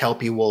that the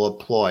Kelpie will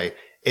employ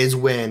is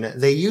when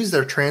they use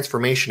their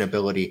transformation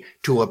ability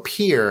to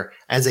appear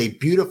as a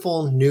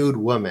beautiful nude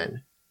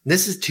woman.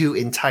 This is to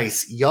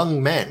entice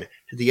young men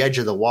to the edge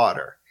of the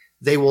water.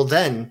 They will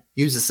then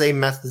use the same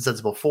methods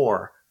as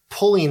before,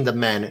 pulling the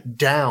men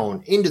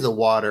down into the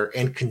water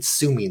and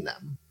consuming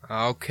them.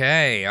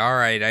 Okay, all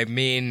right. I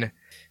mean,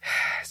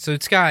 so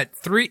it's got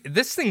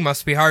this thing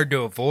must be hard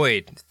to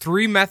avoid.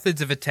 3 methods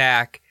of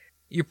attack.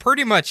 You're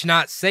pretty much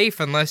not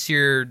safe unless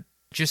you're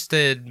just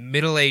a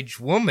middle-aged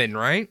woman,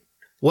 right?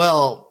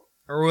 Well,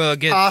 or will it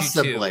get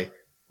possibly.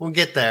 We'll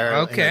get there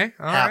okay, in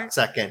a half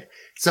second.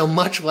 So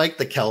much like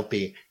the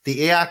Kelpie,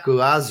 the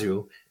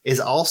Iakuazu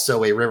is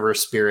also a river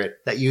spirit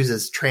that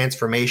uses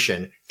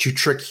transformation to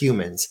trick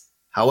humans.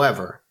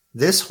 However,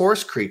 this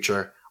horse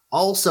creature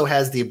also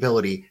has the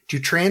ability to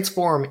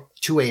transform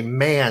to a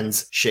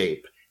man's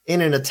shape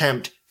in an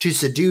attempt to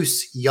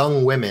seduce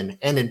young women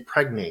and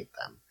impregnate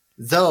them,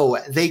 though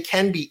they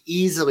can be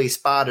easily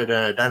spotted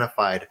and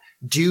identified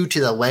due to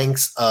the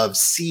lengths of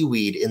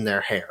seaweed in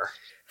their hair.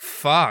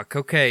 Fuck,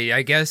 okay,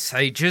 I guess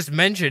I just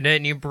mentioned it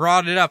and you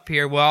brought it up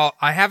here. Well,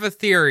 I have a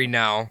theory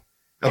now,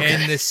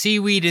 and the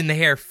seaweed in the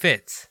hair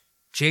fits.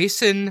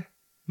 Jason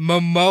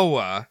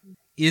Momoa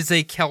is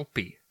a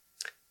Kelpie.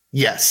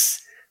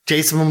 Yes.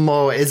 Jason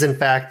Momoa is, in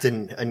fact,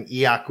 an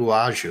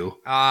Iakuaju.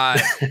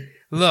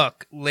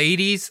 Look,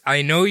 ladies,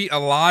 I know a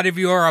lot of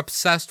you are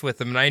obsessed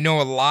with him, and I know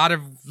a lot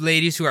of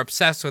ladies who are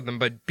obsessed with him,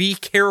 but be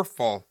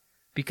careful,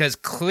 because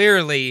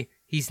clearly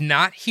he's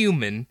not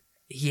human.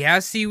 He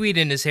has seaweed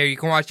in his hair. You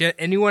can watch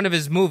any one of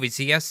his movies.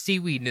 He has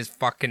seaweed in his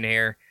fucking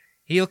hair.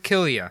 He'll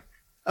kill you.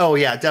 Oh,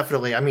 yeah,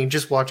 definitely. I mean,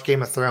 just watch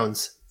Game of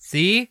Thrones.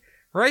 See?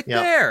 Right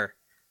there.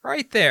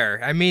 Right there.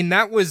 I mean,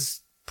 that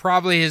was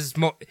probably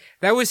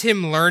that was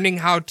him learning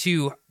how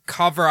to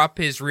cover up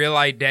his real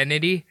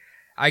identity.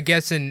 I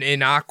guess in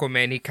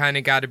Aquaman, he kind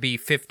of got to be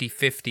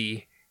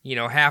 50-50,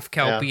 half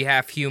Kelpie,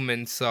 half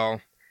human.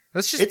 So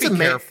let's just be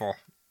careful.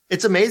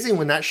 It's amazing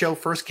when that show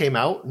first came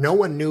out, no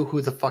one knew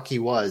who the fuck he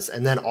was.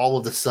 And then all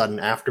of a sudden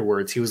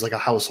afterwards, he was like a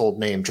household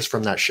name just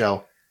from that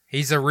show.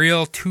 He's a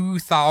real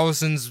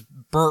 2000s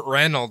Burt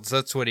Reynolds.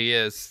 That's what he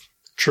is.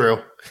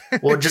 True.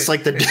 Well, just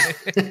like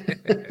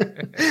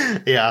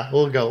yeah,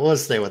 we'll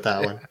stay with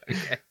that one.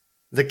 Okay.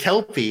 The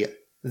Kelpie,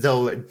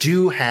 though,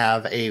 do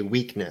have a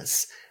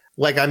weakness.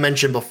 Like I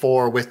mentioned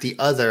before with the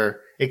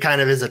other, it kind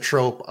of is a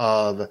trope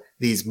of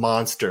these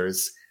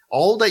monsters.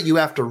 All that you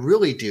have to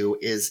really do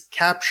is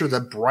capture the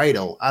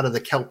bridle out of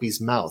the Kelpie's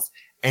mouth,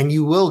 and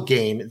you will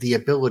gain the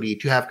ability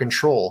to have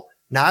control,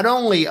 not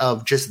only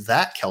of just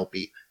that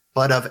Kelpie,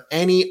 but of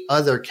any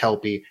other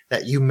Kelpie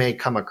that you may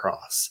come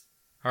across.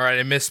 All right,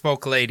 I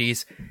misspoke,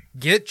 ladies.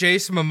 Get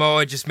Jason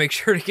Momoa, just make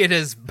sure to get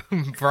his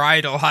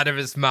bridle out of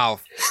his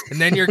mouth, and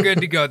then you're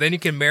good to go. Then you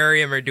can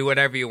marry him or do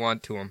whatever you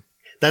want to him.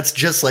 That's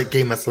just like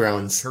Game of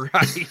Thrones.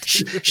 Right.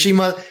 She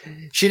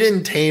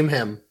didn't tame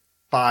him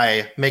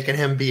by making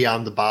him be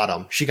on the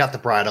bottom. She got the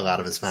bridle out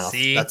of his mouth.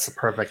 See? That's the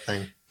perfect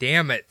thing.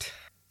 Damn it.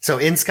 So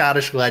in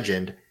Scottish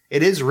legend,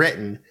 it is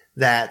written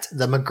that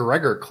the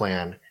MacGregor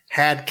clan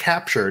had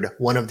captured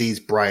one of these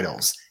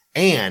bridles,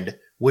 and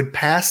would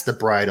pass the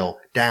bridle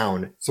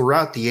down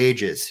throughout the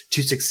ages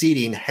to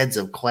succeeding heads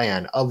of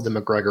clan of the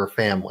McGregor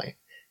family.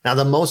 Now,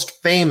 the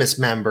most famous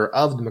member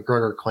of the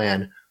McGregor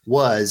clan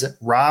was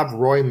Rob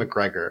Roy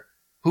McGregor,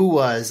 who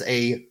was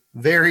a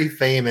very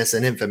famous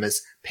and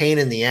infamous pain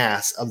in the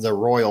ass of the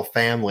royal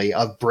family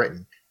of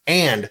Britain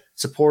and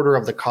supporter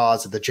of the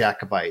cause of the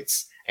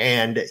Jacobites.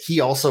 And he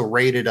also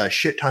raided a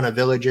shit ton of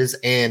villages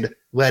and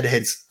led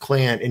his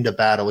clan into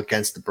battle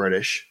against the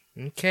British.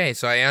 Okay,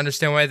 so I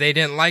understand why they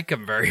didn't like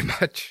him very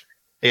much.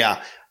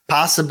 Yeah,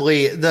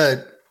 possibly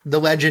the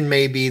legend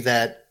may be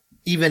that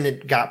even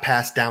it got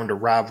passed down to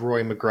Rob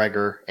Roy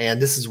McGregor,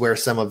 and this is where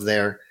some of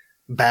their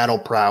battle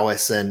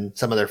prowess and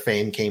some of their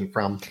fame came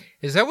from.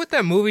 Is that what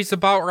that movie's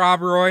about, Rob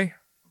Roy?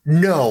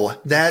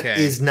 No, that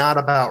is not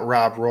about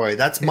Rob Roy.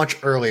 That's much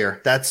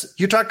earlier.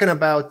 You're talking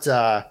about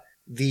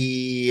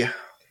the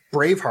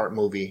Braveheart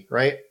movie,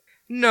 right?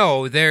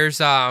 No, there's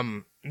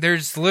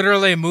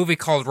literally a movie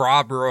called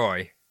Rob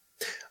Roy.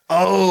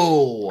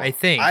 Oh, I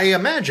think. I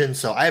imagine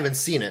so. I haven't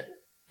seen it.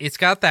 It's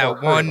got that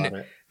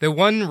the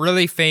one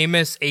really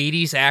famous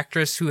 80s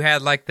actress who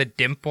had like the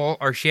dimple,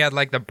 or she had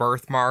like the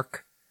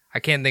birthmark. I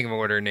can't think of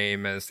what her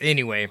name is.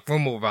 Anyway, we'll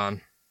move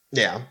on.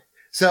 Yeah.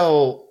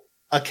 So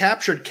a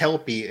captured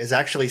Kelpie is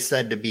actually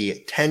said to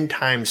be 10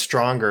 times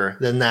stronger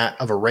than that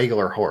of a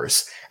regular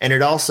horse. And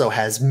it also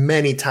has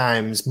many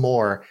times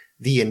more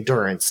the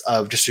endurance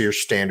of just your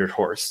standard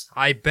horse.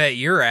 I bet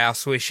your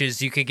ass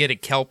wishes you could get a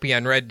Kelpie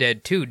on Red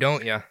Dead 2,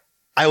 don't you?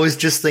 I was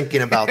just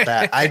thinking about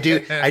that. I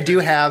do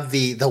have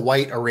the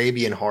white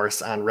Arabian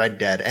horse on Red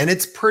Dead, and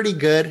it's pretty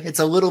good. It's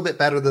a little bit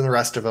better than the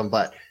rest of them,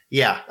 but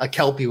yeah, a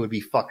Kelpie would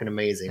be fucking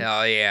amazing.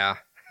 Hell yeah.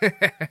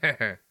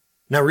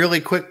 Now, really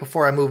quick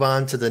before I move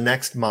on to the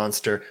next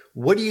monster,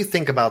 what do you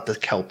think about the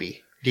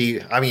Kelpie?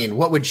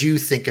 What would you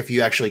think if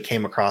you actually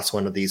came across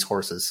one of these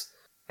horses?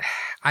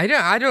 I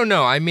don't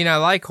know. I mean, I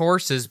like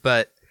horses,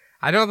 but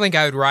I don't think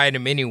I would ride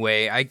them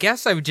anyway. I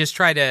guess I would just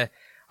try to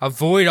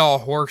avoid all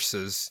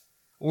horses,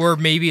 or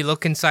maybe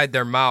look inside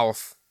their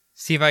mouth,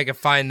 see if I could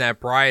find that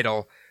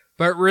bridle.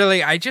 But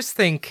really, I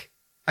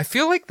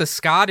feel like the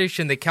Scottish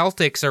and the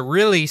Celtics are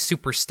really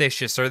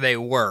superstitious, or they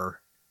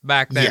were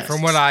back then. Yes.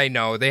 From what I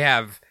know, they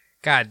have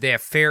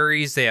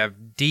fairies, they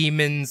have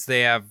demons,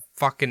 they have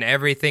fucking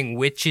everything,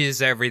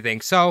 witches, everything.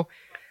 So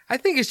I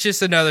think it's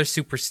just another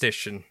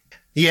superstition.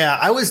 Yeah,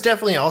 I was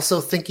definitely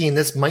also thinking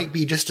this might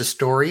be just a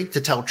story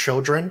to tell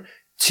children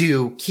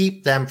to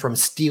keep them from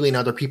stealing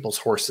other people's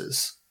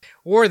horses.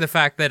 Or the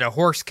fact that a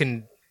horse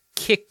can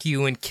kick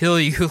you and kill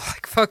you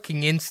like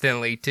fucking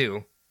instantly,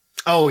 too.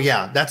 Oh,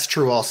 yeah, that's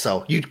true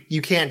also.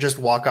 You can't just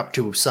walk up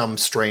to some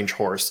strange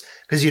horse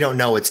because you don't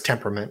know its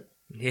temperament.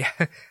 Yeah,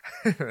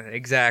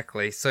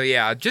 exactly. So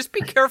yeah, just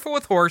be careful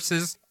with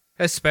horses,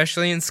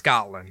 especially in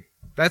Scotland.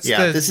 That's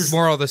the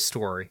moral of the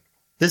story.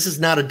 This is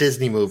not a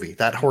Disney movie.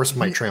 That horse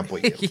might trample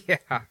you.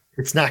 Yeah.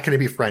 It's not going to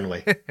be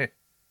friendly.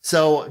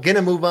 So, going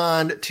to move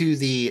on to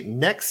the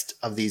next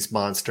of these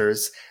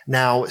monsters.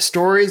 Now,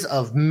 stories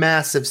of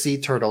massive sea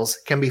turtles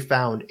can be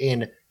found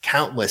in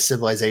countless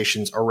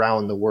civilizations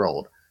around the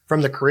world.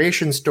 From the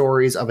creation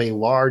stories of a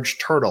large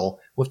turtle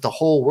with the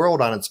whole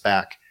world on its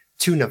back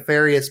to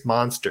nefarious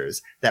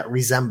monsters that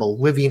resemble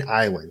living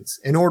islands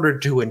in order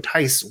to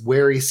entice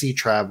wary sea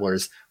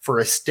travelers for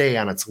a stay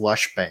on its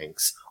lush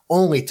banks,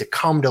 only to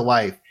come to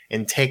life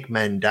and take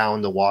men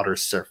down the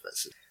water's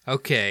surface.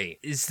 Okay,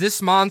 is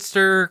this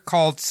monster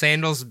called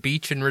Sandals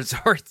Beach and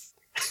Resorts?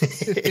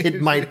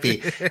 It might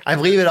be. I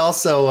believe it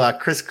also,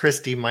 Chris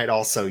Christie might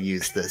also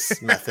use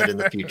this method in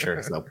the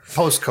future. So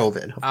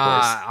post-COVID, of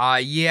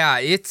course.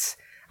 Yeah,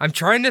 I'm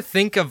trying to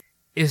think of,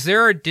 is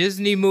there a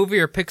Disney movie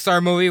or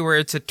Pixar movie where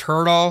it's a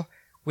turtle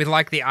with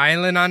like the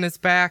island on its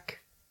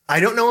back?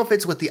 I don't know if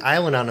it's with the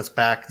island on its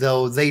back,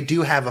 though they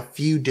do have a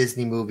few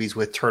Disney movies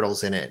with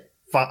turtles in it.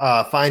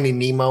 Finding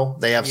Nemo,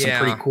 they have some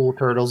pretty cool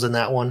turtles in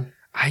that one.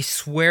 I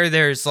swear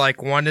there's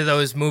like one of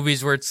those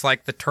movies where it's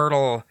like the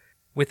turtle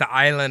with the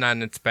island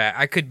on its back.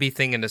 I could be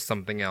thinking of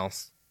something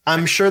else.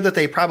 I'm sure that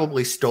they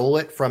probably stole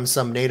it from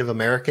some Native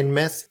American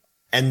myth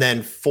and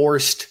then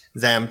forced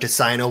them to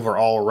sign over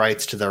all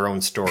rights to their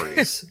own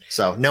stories.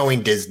 So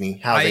knowing Disney,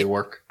 how they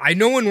work. I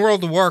know in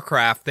World of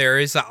Warcraft there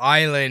is an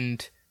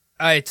island.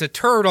 It's a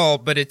turtle,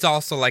 but it's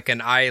also like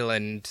an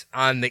island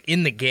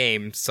in the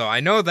game. So I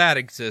know that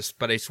exists,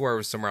 but I swear it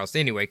was somewhere else.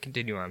 Anyway,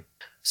 continue on.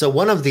 So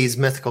one of these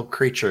mythical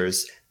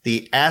creatures,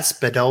 the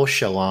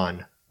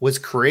Aspidoshalon, was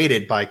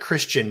created by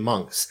Christian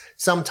monks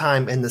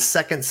sometime in the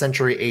 2nd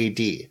century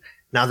AD.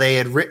 Now, they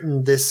had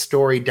written this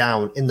story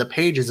down in the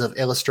pages of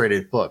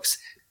illustrated books,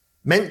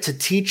 meant to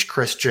teach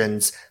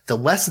Christians the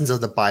lessons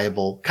of the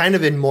Bible, kind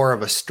of in more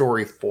of a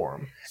story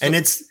form. And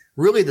it's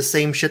really the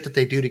same shit that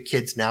they do to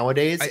kids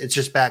nowadays. It's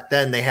just back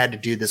then they had to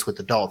do this with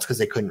adults because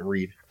they couldn't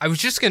read. I was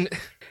just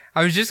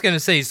gonna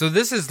say, so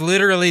this is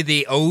literally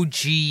the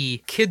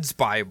OG kids'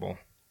 Bible.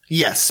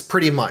 Yes,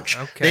 pretty much.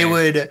 Okay.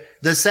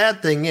 The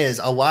sad thing is,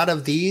 a lot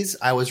of these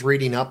I was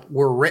reading up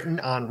were written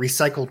on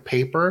recycled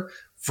paper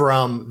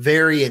from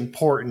very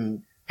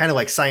important kind of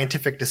like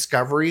scientific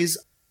discoveries.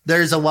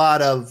 there's a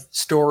lot of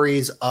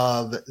stories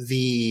of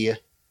the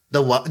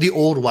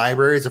old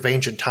libraries of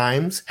ancient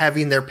times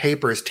having their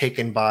papers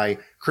taken by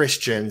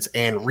Christians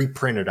and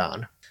reprinted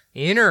on.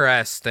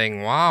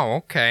 Interesting. Wow.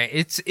 Okay.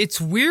 It's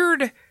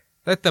weird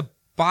that the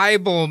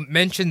Bible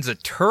mentions a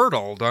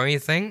turtle, don't you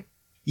think?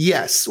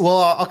 Yes. Well,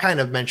 I'll kind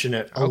of mention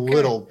it a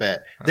little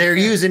bit. They're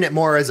using it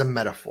more as a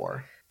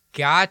metaphor.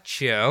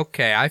 Gotcha.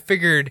 Okay. I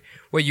figured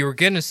what you were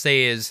going to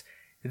say is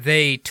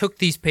they took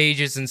these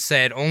pages and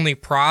said only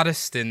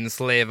Protestants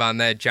live on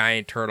that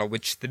giant turtle,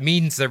 which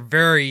means they're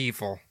very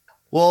evil.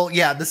 Well,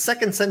 yeah, the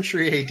 2nd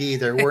century AD,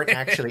 there weren't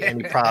actually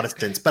any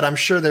Protestants, but I'm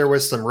sure there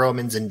was some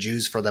Romans and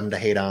Jews for them to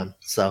hate on.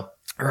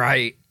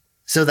 Right.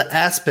 So the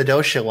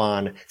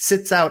Aspidoshalon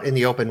sits out in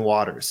the open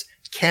waters,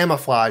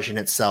 camouflaging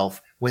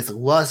itself with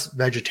lush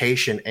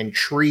vegetation and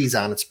trees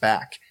on its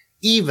back,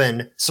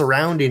 even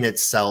surrounding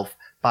itself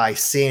by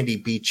sandy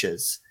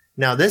beaches.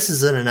 Now, this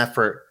is in an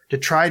effort to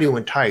try to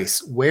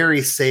entice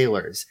wary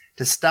sailors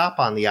to stop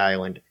on the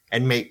island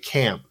and make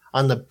camp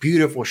on the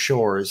beautiful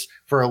shores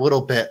for a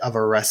little bit of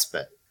a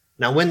respite.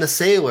 Now, when the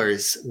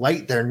sailors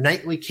light their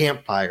nightly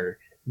campfire,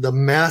 the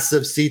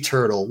massive sea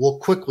turtle will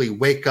quickly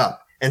wake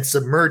up and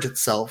submerge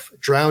itself,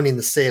 drowning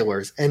the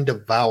sailors and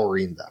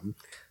devouring them.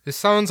 This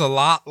sounds a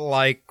lot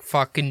like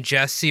fucking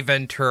Jesse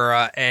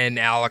Ventura and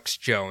Alex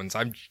Jones.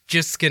 I'm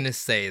just gonna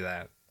say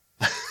that.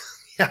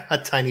 Yeah, a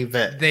tiny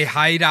bit. They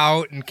hide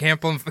out and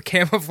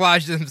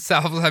camouflage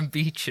themselves on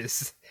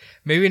beaches.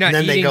 Maybe not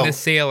eating the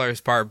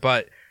sailors part,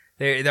 but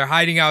they're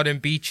hiding out in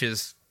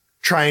beaches.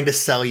 Trying to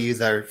sell you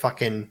their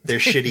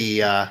shitty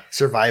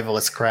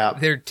survivalist crap.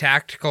 Their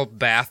tactical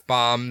bath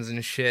bombs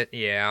and shit,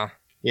 yeah.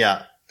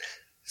 Yeah.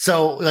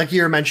 So, like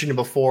you were mentioning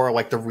before,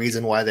 like the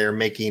reason why they're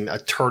making a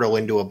turtle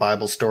into a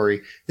Bible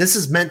story, this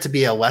is meant to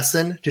be a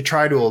lesson to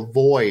try to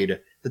avoid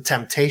the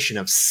temptation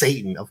of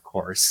Satan, of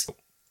course,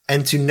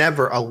 and to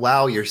never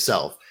allow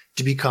yourself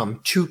to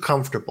become too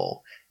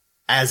comfortable,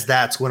 as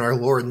that's when our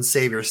Lord and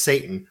Savior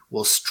Satan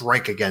will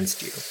strike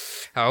against you.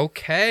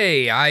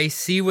 Okay, I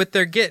see what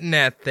they're getting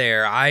at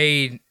there.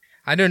 I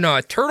don't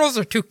know. Turtles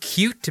are too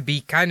cute to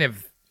be kind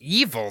of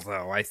evil,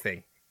 though, I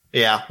think.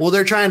 Yeah, well,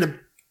 they're trying to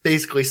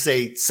basically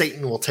say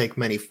Satan will take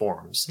many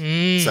forms.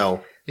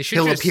 So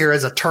he'll appear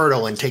as a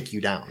turtle and take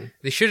you down.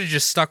 They should have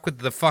just stuck with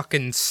the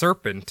fucking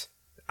serpent.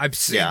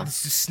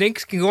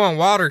 Snakes can go on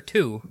water,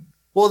 too.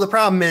 Well, the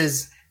problem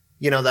is,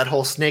 that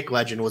whole snake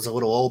legend was a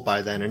little old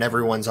by then, and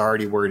everyone's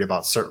already worried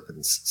about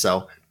serpents.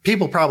 So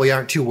people probably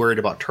aren't too worried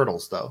about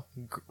turtles, though.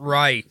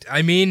 Right.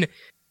 I mean,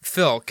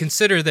 Phil,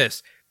 consider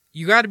this.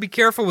 You got to be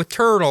careful with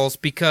turtles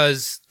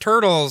because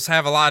turtles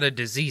have a lot of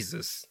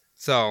diseases.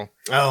 So,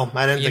 I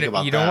didn't think about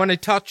that. You don't want to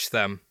touch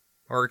them,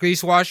 or at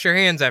least wash your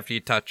hands after you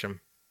touch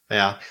them.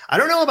 Yeah.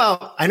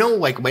 I know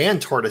like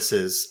land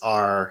tortoises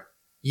are,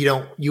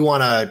 you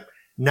want to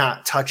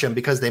not touch them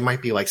because they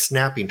might be like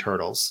snapping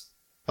turtles,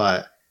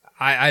 but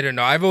I don't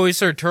know. I've always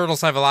heard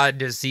turtles have a lot of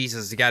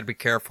diseases. You got to be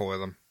careful with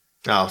them.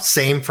 Oh,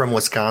 same from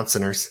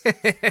Wisconsiners.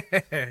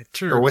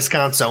 True. Or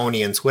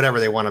Wisconsonians, whatever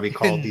they want to be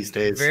called these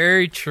days.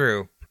 Very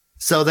true.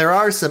 So there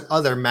are some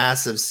other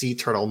massive sea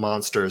turtle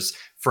monsters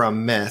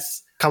from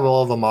myth. A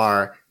couple of them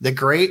are the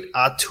Great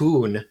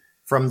Atun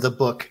from the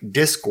book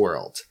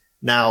Discworld.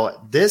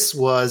 Now, this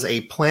was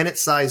a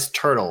planet-sized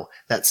turtle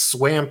that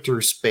swam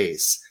through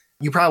space.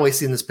 You've probably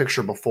seen this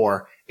picture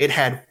before. It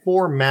had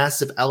 4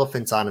 massive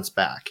elephants on its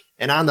back.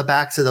 And on the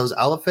backs of those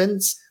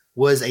elephants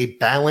was a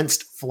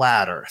balanced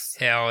flat Earth.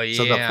 Hell yeah.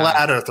 So the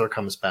flat Earther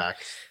comes back.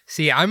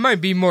 See, I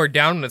might be more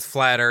down with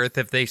flat Earth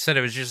if they said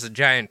it was just a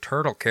giant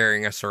turtle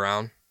carrying us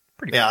around.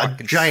 Pretty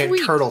fucking a giant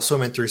sweet. Turtle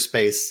swimming through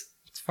space.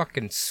 It's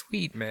fucking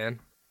sweet,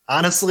 man.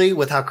 Honestly,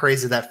 with how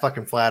crazy that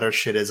fucking flat Earth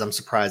shit is, I'm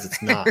surprised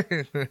it's not.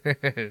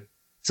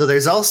 So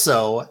there's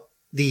also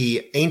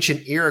the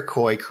ancient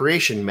Iroquois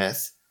creation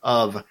myth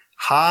of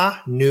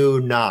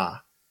Ha-Nu-Na.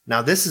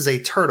 Now, this is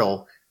a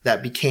turtle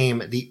that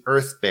became the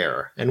earth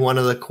bearer. And one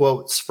of the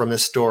quotes from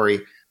this story,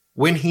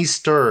 when he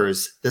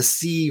stirs, the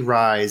sea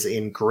rise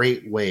in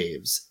great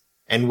waves.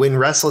 And when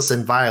restless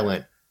and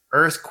violent,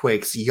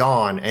 earthquakes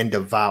yawn and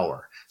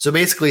devour. So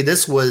basically,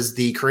 this was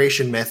the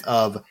creation myth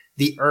of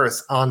the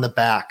earth on the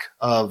back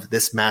of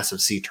this massive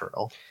sea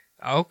turtle.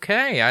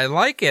 Okay, I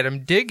like it.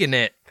 I'm digging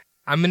it.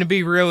 I'm going to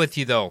be real with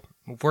you, though.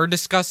 If we're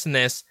discussing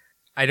this,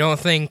 I don't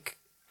think...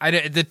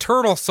 the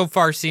turtle so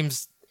far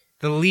seems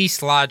the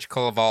least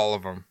logical of all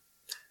of them.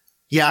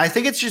 Yeah, I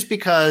think it's just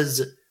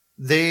because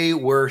they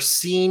were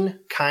seen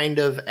kind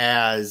of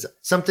as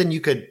something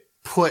you could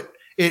put...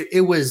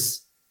 It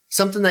was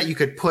something that you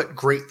could put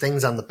great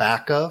things on the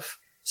back of.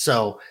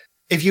 So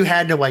if you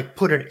had to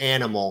put an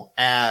animal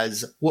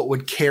as what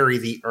would carry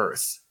the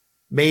earth,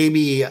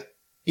 maybe,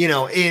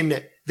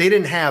 they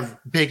didn't have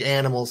big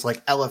animals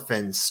like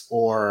elephants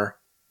or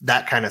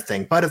that kind of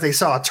thing. But if they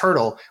saw a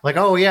turtle,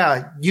 oh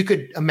yeah, you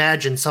could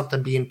imagine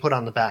something being put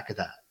on the back of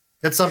that.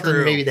 That's something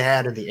True. Maybe they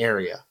had in the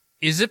area.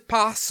 Is it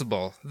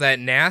possible that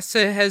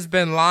NASA has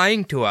been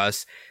lying to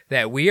us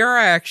that we are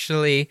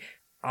actually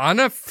on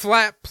a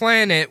flat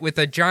planet with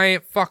a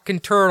giant fucking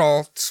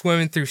turtle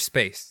swimming through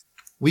space?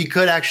 we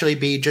could actually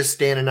be just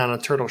standing on a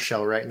turtle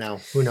shell right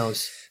now. Who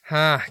knows?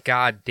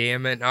 God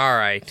damn it. All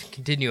right,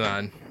 continue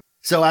on.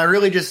 So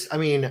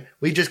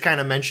we just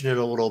kind of mentioned it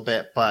a little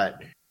bit,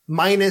 but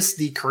minus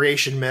the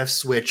creation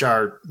myths, which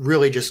are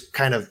really just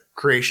kind of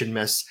creation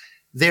myths,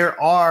 there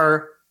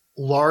are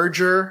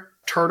larger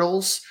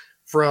turtles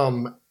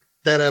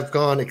that have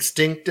gone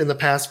extinct in the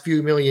past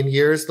few million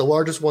years. The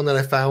largest one that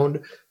I found,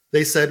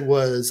 they said,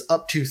 was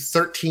up to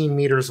 13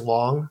 meters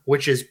long,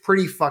 which is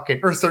pretty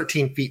fucking, or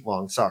 13 feet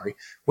long, sorry,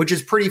 which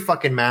is pretty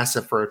fucking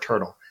massive for a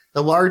turtle.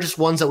 The largest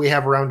ones that we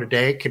have around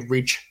today could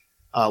reach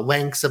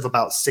lengths of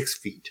about 6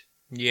 feet.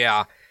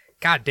 Yeah.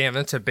 God damn,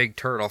 that's a big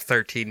turtle,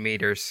 13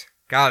 meters.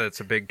 God, it's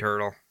a big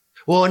turtle.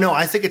 Well, no,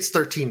 I think it's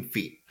 13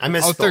 feet. I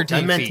misspoke.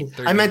 13 feet.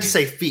 I meant to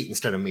say feet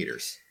instead of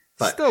meters.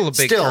 But still a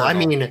big turtle. I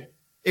mean,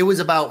 it was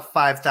about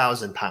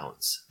 5,000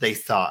 pounds, they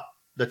thought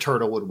the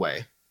turtle would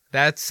weigh.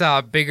 That's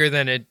bigger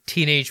than a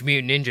Teenage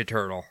Mutant Ninja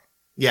Turtle.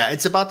 Yeah,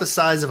 it's about the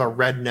size of a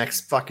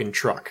redneck's fucking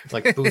truck,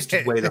 like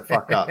boosted way the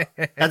fuck up.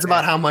 That's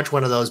about how much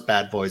one of those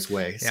bad boys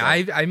weigh. So.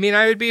 Yeah, I mean,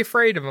 I would be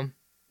afraid of them.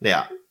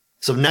 Yeah.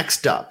 So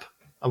next up,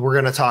 we're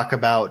going to talk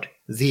about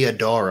the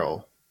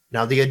Adoro.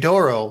 Now, the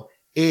Adoro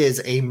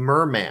is a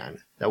merman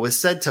that was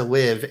said to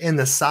live in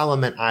the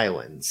Solomon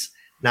Islands.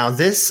 Now,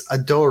 this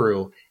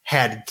Adoro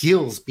had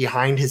gills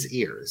behind his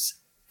ears,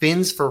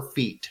 fins for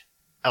feet,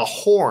 a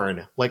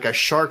horn like a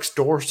shark's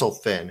dorsal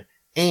fin,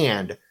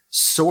 and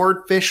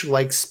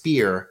swordfish-like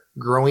spear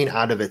growing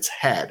out of its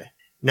head.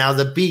 Now,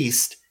 the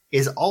beast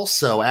is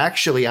also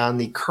actually on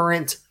the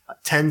current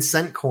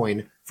 10-cent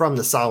coin from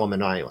the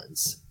Solomon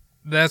Islands.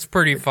 That's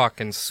pretty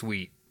fucking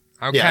sweet.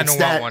 I kind of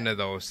want one of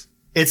those.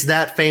 It's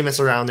that famous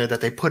around there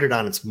that they put it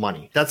on its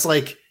money. That's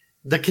like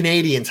the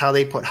Canadians, how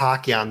they put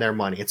hockey on their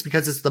money. It's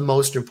because it's the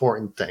most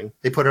important thing.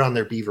 They put it on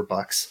their beaver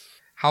bucks.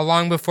 How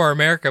long before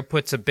America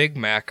puts a Big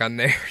Mac on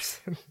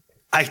theirs?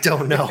 I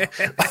don't know.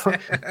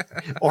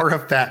 Or a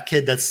fat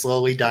kid that's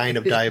slowly dying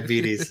of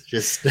diabetes.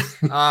 Just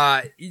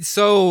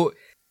So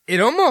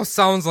it almost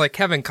sounds like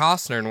Kevin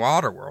Costner in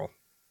Waterworld.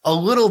 A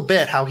little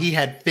bit, how he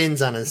had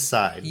fins on his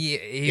side.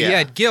 He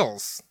had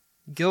gills.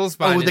 Gills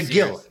behind his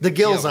ears. The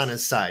gills on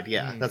his side.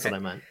 Yeah, that's what I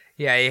meant.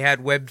 Yeah, he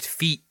had webbed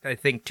feet, I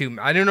think, too.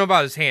 I don't know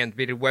about his hands,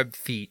 but he had webbed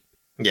feet.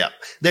 Yeah.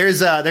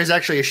 There's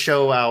actually a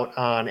show out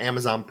on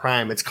Amazon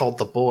Prime. It's called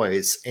The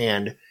Boys,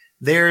 and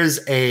there's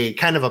a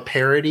kind of a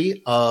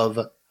parody of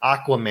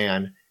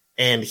Aquaman,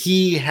 and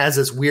he has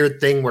this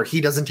weird thing where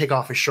he doesn't take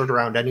off his shirt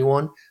around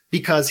anyone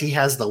because he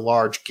has the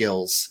large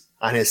gills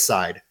on his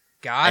side.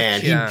 Gotcha.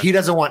 And he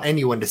doesn't want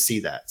anyone to see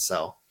that,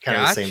 so kind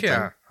of the same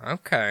thing.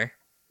 Okay.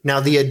 Now,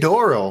 the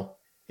Adoro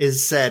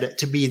is said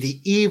to be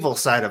the evil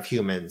side of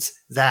humans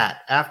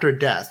that, after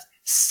death,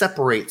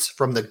 separates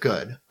from the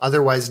good,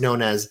 otherwise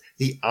known as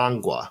the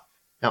Angwa.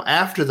 Now,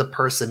 after the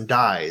person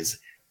dies,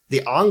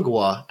 the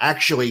Angwa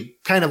actually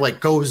kind of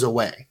like goes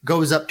away,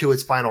 goes up to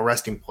its final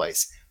resting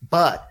place.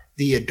 But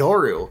the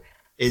Adoro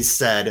is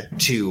said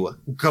to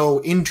go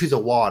into the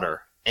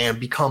water and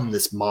become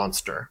this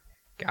monster.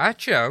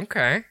 Gotcha,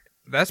 okay.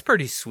 That's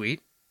pretty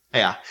sweet.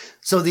 Yeah.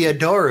 So the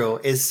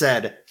Adoro is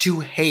said to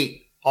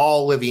hate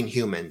all living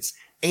humans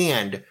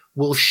and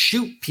will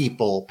shoot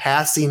people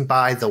passing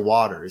by the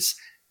waters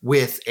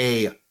with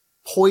a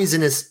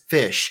poisonous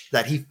fish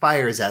that he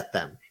fires at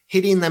them,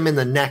 hitting them in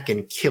the neck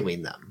and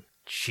killing them.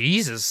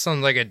 Jesus,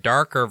 sounds like a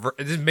darker...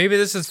 Maybe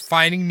this is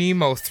Finding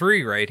Nemo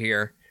 3 right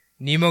here.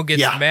 Nemo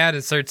gets mad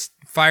and starts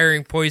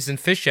firing poison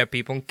fish at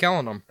people and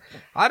killing them.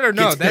 I don't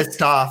know. Gets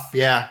pissed off,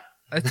 yeah.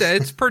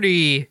 It's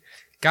pretty...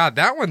 God,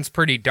 that one's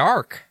pretty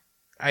dark.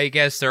 I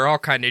guess they're all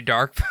kind of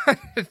dark,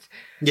 but...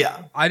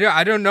 Yeah.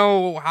 I don't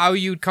know how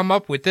you'd come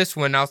up with this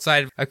one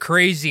outside of a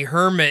crazy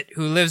hermit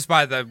who lives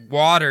by the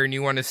water and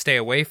you want to stay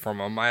away from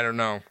him. I don't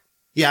know.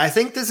 Yeah, I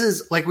think this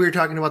is, like we were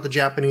talking about the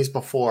Japanese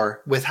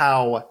before, with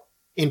how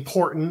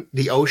important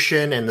the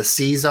ocean and the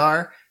seas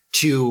are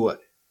to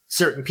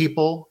certain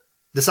people.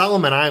 The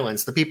Solomon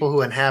Islands, the people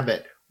who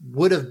inhabit,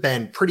 would have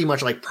been pretty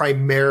much like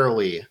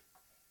primarily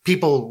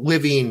people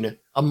living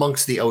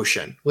amongst the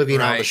ocean, living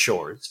on the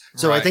shores.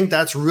 So I think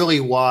that's really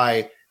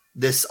why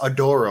this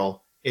Adoro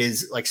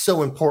is like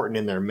so important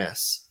in their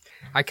myths.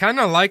 I kind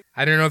of like,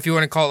 I don't know if you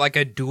want to call it like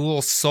a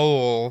dual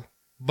soul,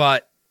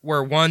 but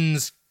where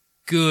one's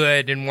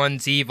good and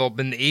one's evil,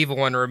 but the evil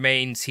one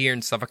remains here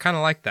and stuff. I kind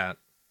of like that.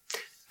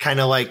 Kind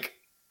of like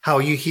how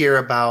you hear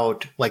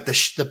about like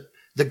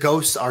the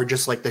ghosts are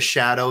just like the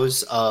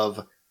shadows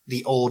of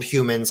the old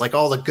humans. Like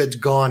all the good's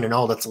gone and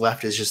all that's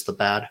left is just the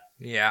bad.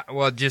 Yeah,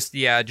 well, just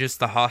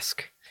the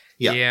husk.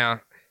 Yeah.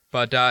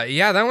 But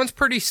that one's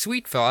pretty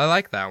sweet, Phil. I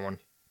like that one.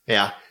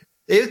 Yeah.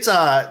 It's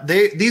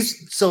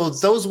so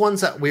those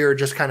ones that we were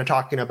just kind of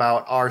talking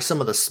about are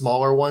some of the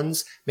smaller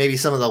ones, maybe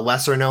some of the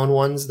lesser known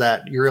ones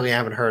that you really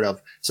haven't heard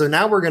of. So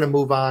now we're going to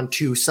move on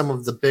to some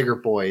of the bigger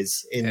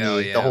boys in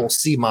the whole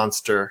sea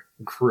monster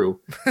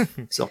crew.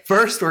 So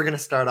first we're going to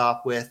start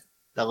off with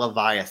the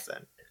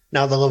Leviathan.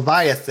 Now the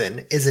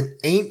Leviathan is an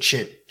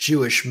ancient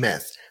Jewish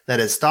myth that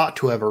is thought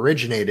to have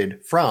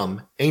originated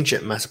from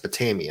ancient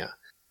Mesopotamia.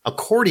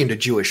 According to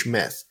Jewish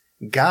myth,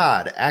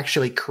 God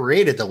actually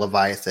created the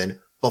Leviathan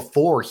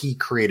before he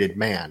created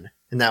man,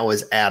 and that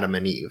was Adam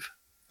and Eve.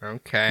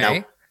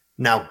 Okay.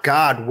 Now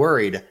God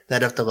worried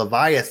that if the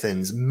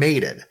Leviathans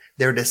mated,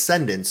 their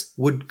descendants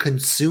would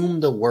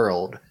consume the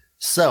world.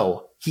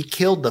 So he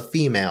killed the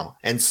female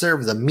and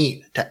served the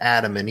meat to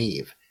Adam and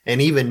Eve, and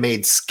even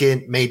made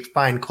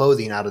fine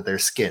clothing out of their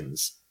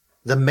skins.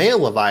 The male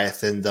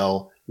Leviathan,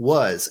 though,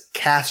 was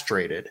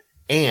castrated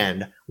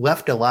and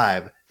left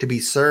alive to be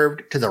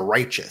served to the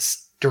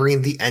righteous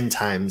during the end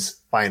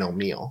times final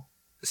meal.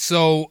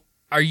 So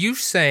are you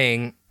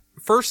saying,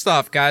 first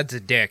off, God's a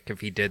dick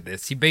if he did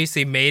this. He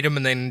basically made him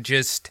and then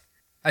just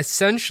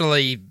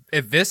essentially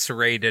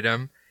eviscerated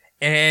him.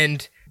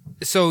 And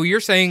so you're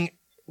saying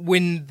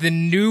when the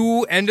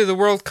new end of the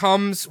world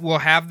comes, we'll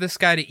have this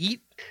guy to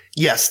eat?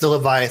 Yes, the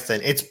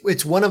Leviathan.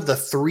 It's one of the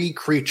 3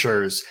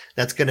 creatures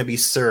that's going to be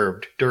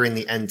served during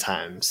the end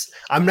times.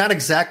 I'm not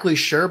exactly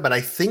sure, but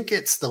I think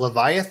it's the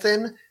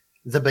Leviathan,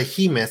 the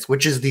Behemoth,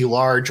 which is the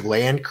large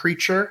land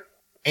creature,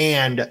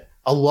 and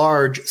a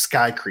large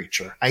sky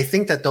creature. I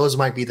think that those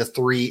might be the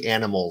 3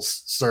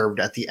 animals served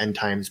at the end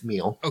times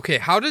meal. Okay,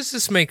 how does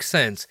this make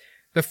sense?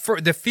 The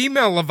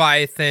female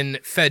Leviathan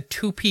fed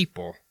 2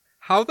 people.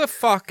 How the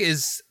fuck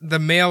is the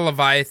male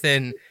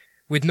Leviathan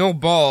with no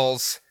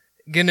balls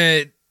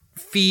gonna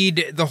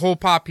feed the whole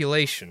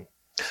population?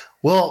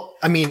 Well,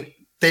 I mean,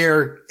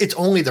 it's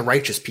only the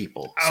righteous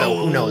people.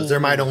 So who knows? There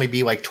might only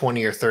be like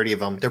 20 or 30 of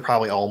them. They're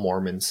probably all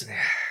Mormons.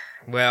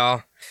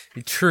 Well,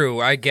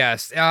 true, I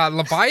guess.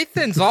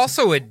 Leviathan's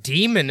also a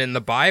demon in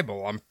the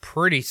Bible. I'm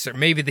pretty certain.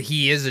 Maybe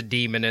he is a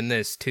demon in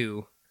this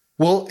too.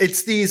 Well,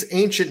 it's these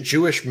ancient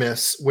Jewish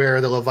myths where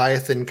the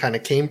Leviathan kind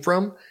of came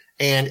from,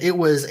 and it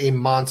was a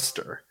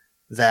monster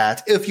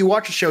that, if you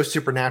watch the show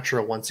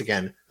Supernatural once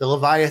again, the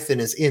Leviathan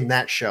is in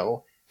that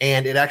show,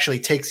 and it actually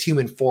takes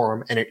human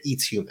form and it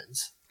eats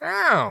humans.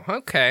 Oh,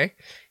 okay.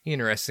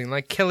 Interesting.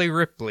 Like Kelly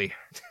Ripley.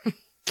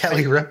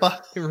 Kelly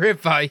Ripa?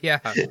 Ripa, yeah.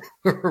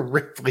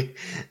 Ripley.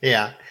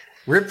 Yeah.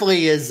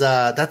 Ripley is,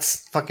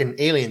 that's fucking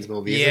Aliens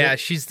movie, isn't Yeah, it?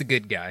 she's the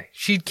good guy.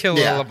 She'd kill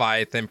a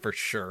Leviathan for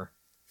sure.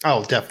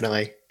 Oh,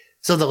 definitely.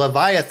 So the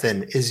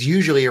Leviathan is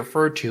usually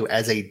referred to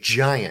as a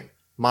giant,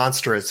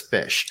 monstrous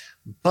fish,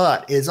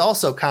 but is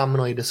also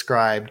commonly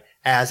described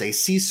as a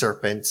sea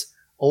serpent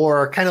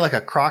or kind of like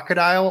a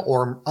crocodile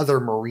or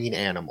other marine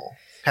animal,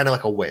 kind of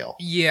like a whale.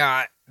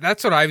 Yeah,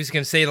 that's what I was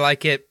going to say.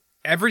 Like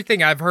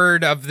everything I've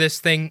heard of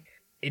this thing,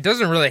 it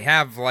doesn't really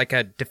have like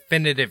a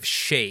definitive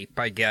shape,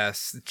 I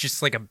guess. It's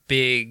just like a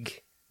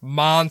big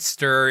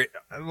monster.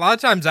 A lot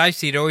of times I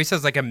see it always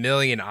has like a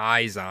million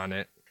eyes on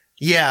it.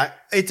 Yeah,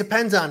 it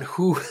depends on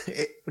who,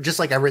 just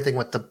like everything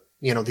with the,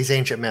 these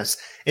ancient myths,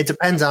 it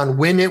depends on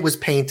when it was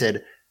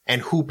painted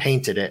and who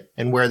painted it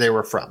and where they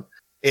were from.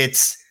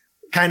 It's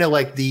kind of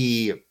like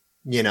the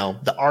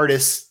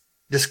artist's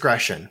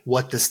discretion,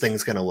 what this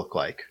thing's going to look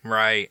like.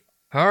 Right.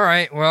 All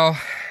right. Well,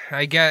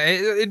 I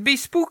guess it'd be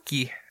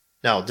spooky.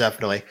 No,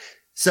 definitely.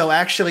 So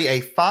actually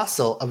a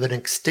fossil of an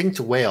extinct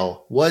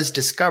whale was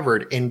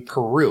discovered in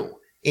Peru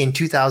in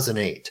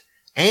 2008.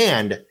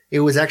 And it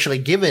was actually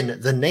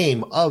given the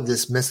name of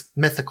this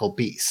mythical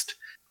beast.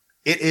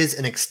 It is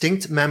an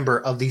extinct member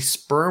of the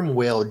sperm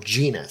whale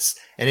genus,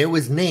 and it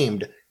was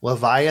named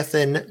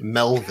Leviathan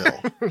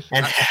Melville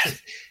and had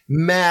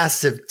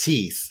massive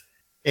teeth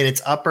in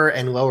its upper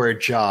and lower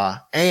jaw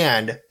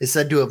and is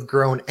said to have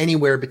grown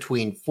anywhere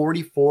between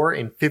 44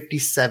 and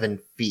 57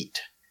 feet.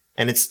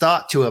 And it's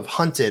thought to have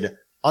hunted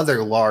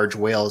other large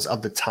whales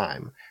of the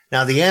time.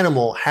 Now, the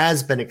animal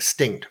has been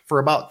extinct for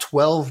about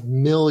 12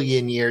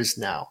 million years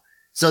now.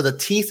 So the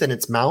teeth in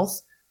its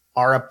mouth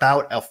are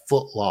about a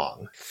foot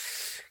long.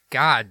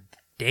 God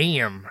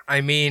damn.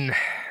 I mean,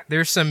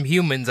 there's some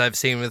humans I've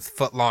seen with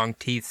foot-long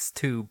teeth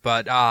too,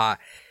 but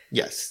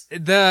yes.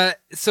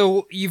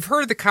 So you've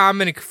heard the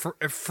common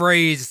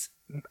phrase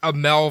a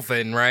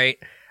Melvin, right?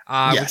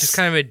 Yes. Which is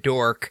kind of a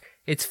dork.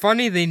 It's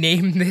funny they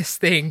named this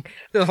thing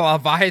the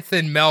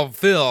Leviathan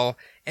Melville,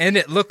 and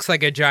it looks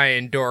like a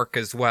giant dork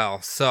as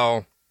well.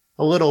 So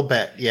a little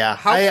bit, yeah.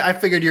 I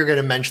figured you were going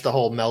to mention the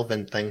whole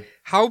Melvin thing.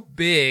 How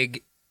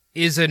big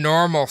is a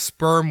normal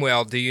sperm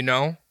whale? Do you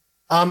know?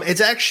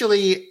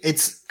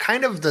 It's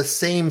kind of the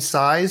same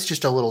size,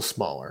 just a little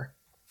smaller.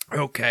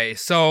 Okay,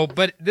 so,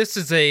 but this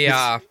is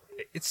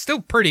it's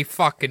still pretty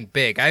fucking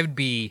big.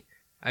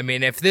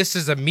 If this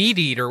is a meat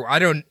eater, I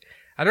don't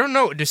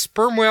know. Do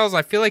sperm whales,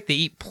 I feel like they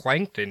eat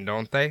plankton,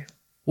 don't they?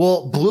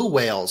 Well, blue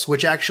whales,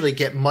 which actually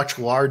get much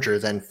larger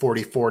than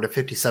 44 to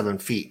 57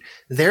 feet,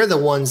 they're the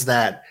ones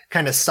that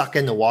kind of suck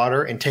in the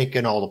water and take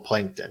in all the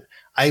plankton.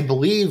 I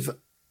believe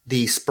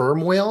the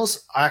sperm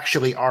whales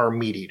actually are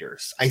meat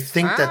eaters. I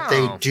think that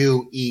they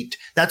do eat.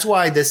 That's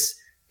why this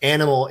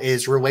animal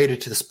is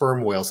related to the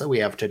sperm whales that we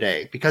have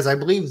today, because I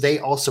believe they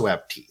also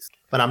have teeth,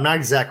 but I'm not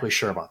exactly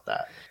sure about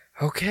that.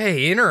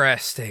 Okay,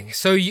 interesting.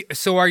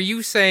 So are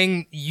you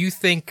saying you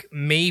think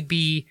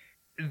maybe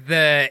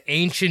the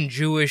ancient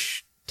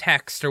Jewish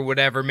text or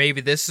whatever,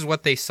 maybe this is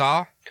what they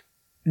saw?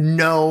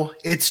 No,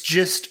 it's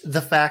just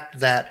the fact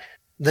that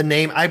the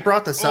name. I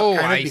brought this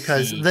up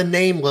because see. the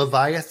name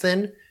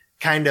Leviathan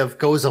kind of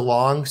goes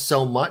along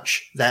so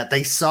much that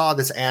they saw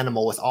this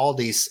animal with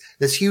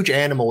this huge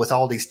animal with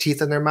all these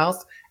teeth in their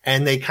mouth,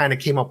 and they kind of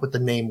came up with the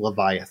name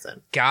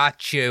Leviathan.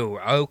 Got you.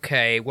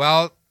 Okay.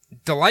 Well,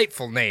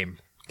 delightful name.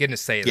 Gonna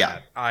say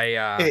that.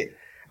 I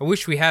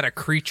wish we had a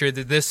creature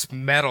this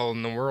metal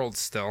in the world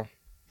still.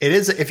 It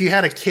is. If you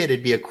had a kid,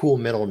 it'd be a cool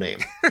middle name,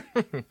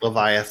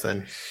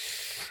 Leviathan.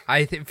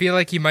 I feel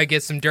like you might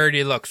get some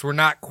dirty looks. We're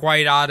not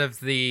quite out of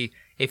the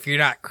 "if you're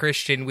not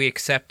Christian, we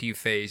accept you"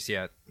 phase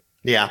yet.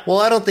 Yeah. Well,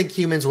 I don't think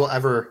humans will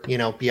ever,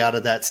 be out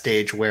of that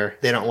stage where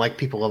they don't like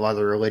people of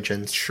other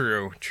religions.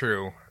 True.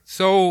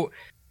 So,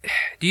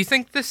 do you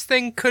think this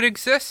thing could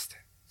exist?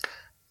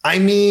 I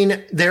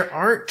mean, there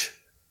aren't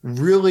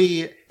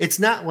really. It's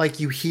not like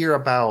you hear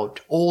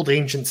about old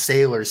ancient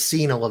sailors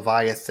seeing a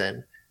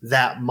Leviathan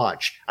that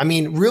much. I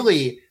mean,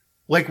 really,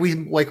 like we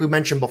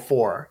mentioned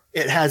before,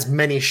 it has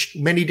many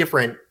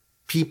different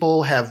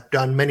people have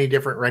done many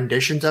different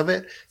renditions of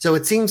it. So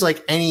it seems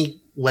like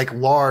any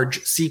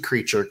large sea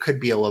creature could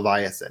be a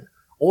Leviathan,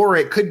 or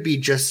it could be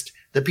just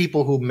the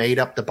people who made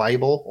up the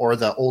Bible or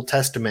the Old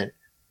Testament,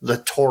 the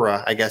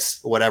Torah, I guess,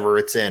 whatever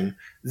it's in.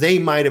 They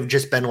might have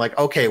just been like,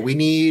 okay, we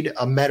need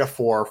a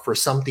metaphor for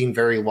something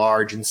very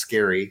large and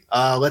scary.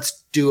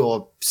 Let's do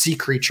a sea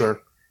creature,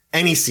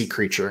 any sea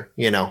creature,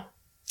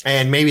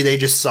 and maybe they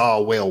just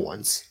saw whale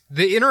ones.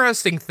 The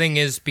interesting thing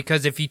is,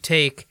 because if you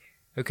take,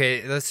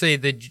 okay, let's say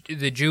the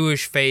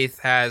Jewish faith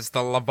has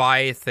the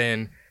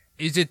Leviathan.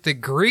 Is it the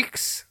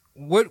Greeks?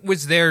 What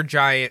was their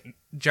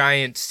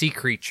giant sea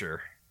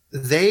creature?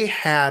 They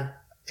had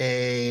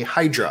a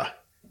Hydra.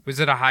 Was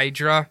it a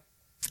Hydra?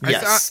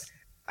 Yes.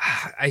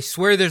 I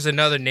swear there's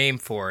another name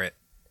for it.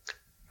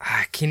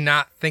 I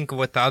cannot think of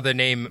what the other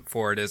name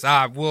for it is.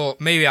 Well,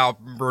 maybe I'll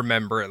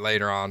remember it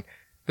later on.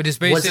 But it's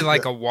basically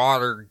like a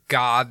water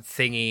god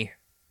thingy.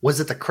 Was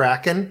it the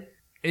Kraken?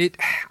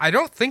 I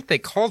don't think they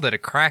called it a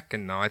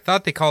Kraken, though. I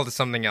thought they called it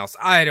something else.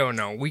 I don't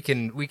know. We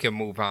can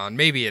move on.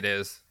 Maybe it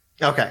is.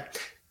 Okay.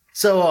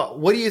 So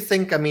what do you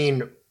think? I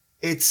mean,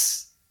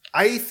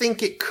 I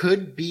think it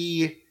could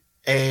be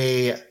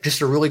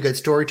just a really good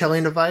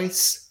storytelling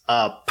device.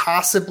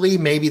 Possibly,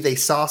 maybe they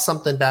saw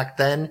something back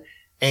then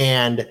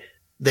and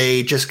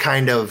they just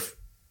kind of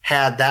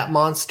had that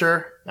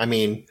monster. I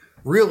mean,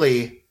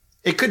 really,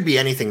 it could be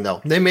anything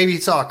though. They maybe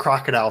saw a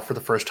crocodile for the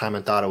first time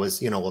and thought it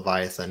was,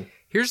 Leviathan.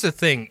 Here's the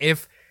thing.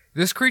 If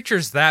this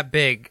creature's that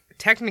big,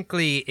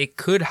 technically it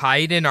could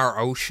hide in our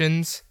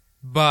oceans,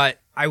 but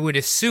I would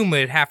assume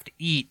it'd have to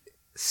eat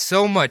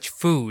so much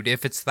food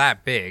if it's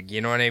that big.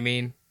 You know what I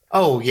mean?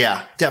 Oh,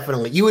 yeah,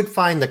 definitely. You would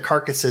find the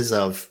carcasses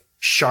of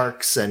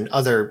sharks and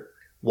other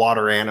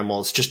water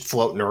animals just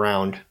floating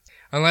around.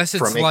 Unless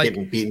it's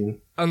getting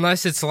beaten.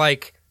 Unless it's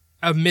like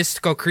a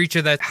mystical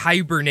creature that's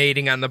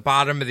hibernating on the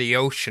bottom of the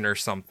ocean or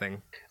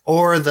something.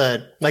 Or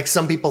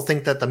some people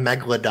think that the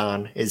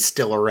megalodon is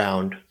still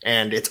around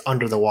and it's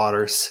under the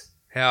waters.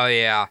 Hell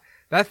yeah.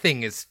 That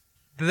thing is,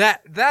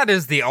 that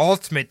is the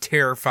ultimate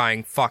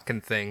terrifying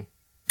fucking thing.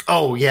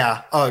 Oh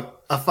yeah.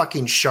 A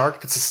fucking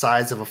shark that's the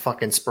size of a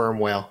fucking sperm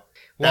whale.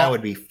 Well, that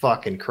would be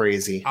fucking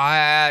crazy.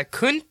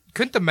 Couldn't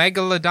the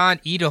megalodon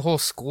eat a whole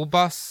school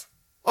bus?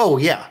 Oh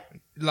yeah.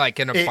 Like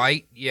in a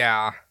bite?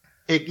 Yeah.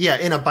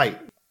 In a bite.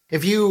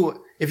 If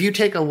you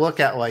take a look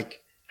at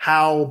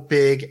how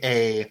big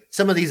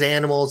some of these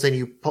animals and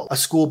you put a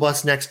school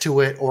bus next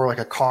to it or like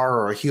a car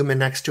or a human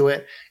next to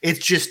it,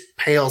 it just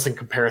pales in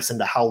comparison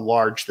to how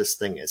large this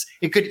thing is.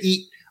 It could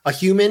eat a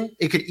human.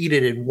 It could eat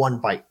it in one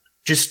bite.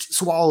 Just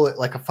swallow it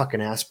like a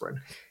fucking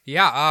aspirin.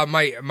 Yeah.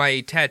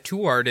 My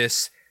tattoo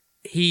artist,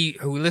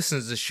 who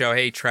listens to the show,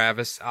 hey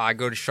Travis,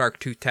 go to Shark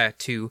Tooth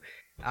Tattoo.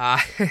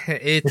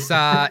 It's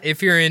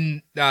if you're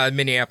in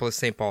Minneapolis,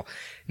 St. Paul.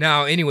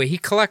 Now, anyway, he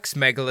collects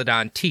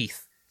megalodon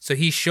teeth. So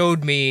he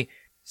showed me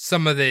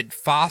some of the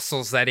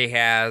fossils that he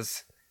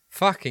has.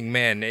 Fucking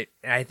man,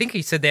 I think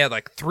he said they had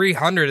like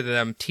 300 of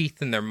them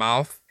teeth in their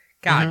mouth.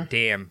 God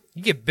damn.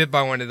 You get bit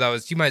by one of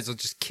those, you might as well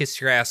just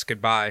kiss your ass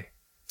goodbye.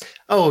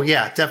 Oh,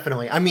 yeah,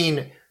 definitely. I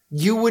mean,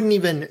 you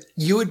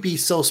would be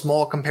so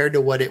small compared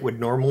to what it would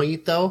normally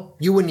eat, though.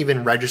 You wouldn't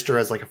even register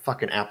as like a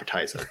fucking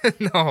appetizer.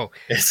 No.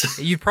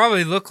 You'd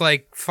probably look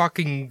like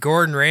fucking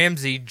Gordon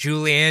Ramsay,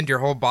 Julianne your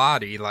whole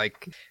body.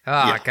 Like,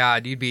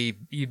 God, you'd be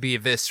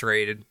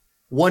eviscerated.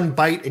 One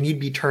bite and you'd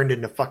be turned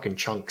into fucking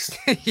chunks.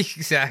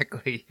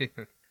 Exactly.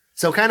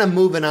 So kind of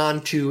moving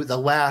on to the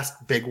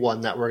last big one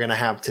that we're going to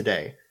have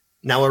today.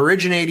 Now,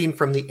 originating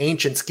from the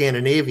ancient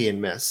Scandinavian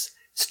myths,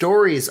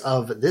 stories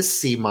of this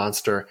sea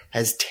monster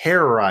has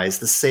terrorized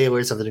the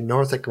sailors of the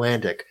North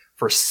Atlantic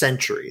for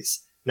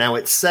centuries. Now,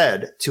 it's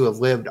said to have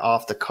lived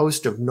off the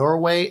coast of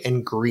Norway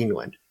and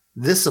Greenland.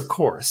 This, of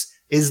course,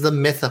 is the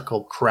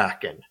mythical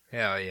Kraken.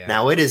 Hell yeah.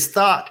 Now, it is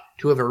thought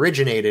to have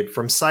originated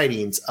from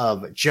sightings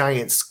of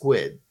giant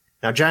squid.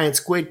 Now, giant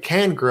squid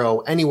can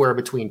grow anywhere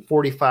between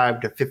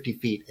 45 to 50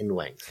 feet in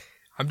length.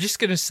 I'm just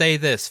going to say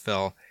this,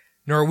 Phil.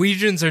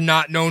 Norwegians are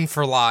not known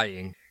for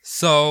lying,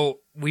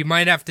 so we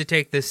might have to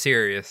take this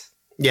serious.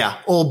 Yeah,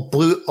 old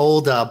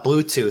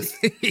Bluetooth.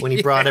 When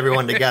he brought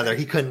everyone together,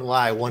 he couldn't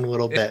lie one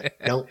little bit.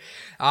 Nope.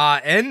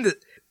 And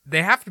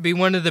they have to be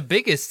one of the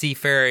biggest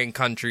seafaring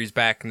countries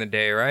back in the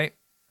day, right?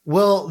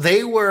 Well,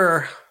 they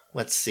were,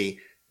 let's see,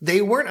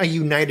 they weren't a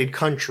united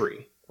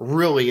country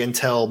really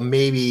until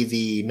maybe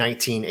the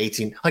late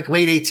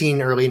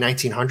 18, early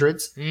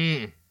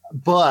 1900s.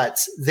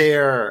 But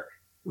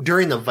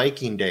during the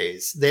Viking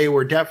days, they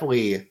were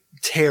definitely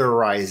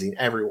terrorizing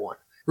everyone.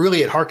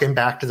 Really, it harkened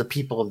back to the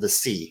people of the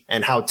sea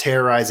and how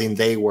terrorizing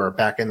they were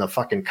back in the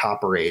fucking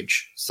Copper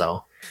Age.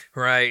 So,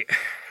 right.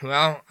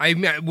 Well,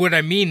 what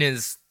I mean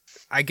is,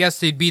 I guess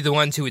they'd be the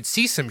ones who would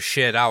see some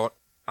shit out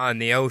on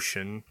the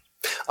ocean.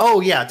 Oh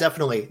yeah,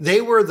 definitely.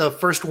 They were the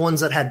first ones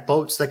that had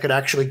boats that could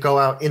actually go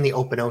out in the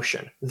open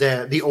ocean.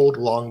 The old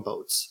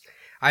longboats.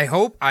 I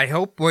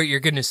hope what you're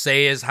gonna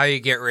say is how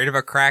you get rid of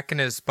a kraken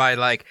is by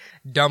like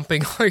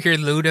dumping all your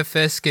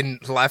lutefisk in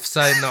left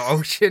side in the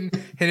ocean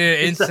and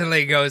it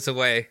instantly goes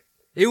away.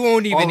 It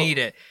won't even eat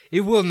it.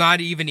 It will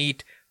not even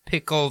eat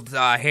pickled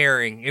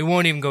herring. It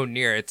won't even go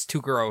near it. It's too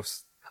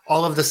gross.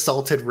 All of the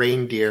salted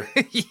reindeer.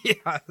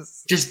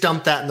 Yes. Just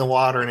dump that in the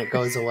water and it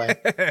goes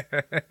away.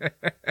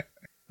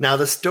 Now,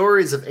 the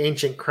stories of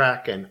ancient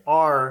kraken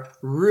are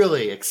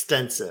really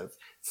extensive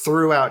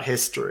throughout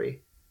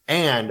history.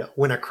 And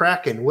when a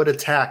kraken would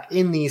attack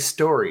in these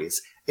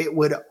stories, it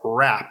would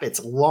wrap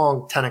its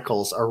long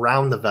tentacles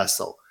around the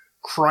vessel,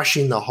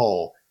 crushing the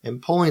hull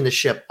and pulling the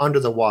ship under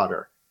the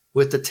water,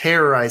 with the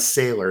terrorized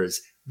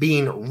sailors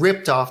being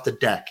ripped off the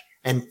deck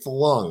and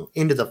flung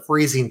into the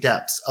freezing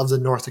depths of the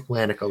North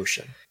Atlantic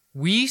Ocean.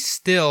 We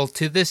still,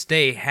 to this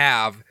day,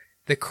 have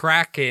the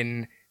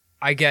kraken,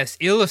 I guess,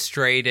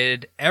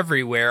 illustrated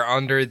everywhere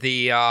under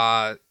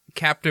the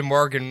Captain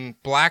Morgan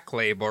Black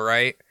label,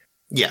 right?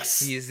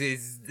 Yes.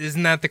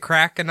 Isn't that the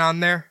kraken on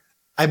there?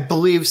 I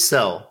believe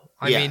so.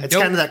 I mean, it's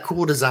kind of that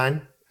cool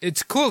design.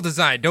 It's cool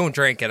design. Don't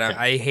drink it.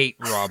 I hate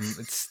rum.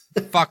 It's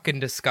fucking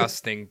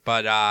disgusting.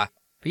 But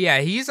yeah,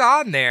 he's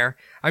on there.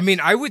 I mean,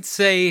 I would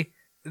say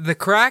the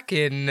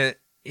kraken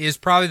is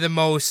probably the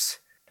most.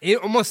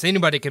 Almost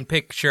anybody can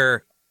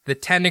picture the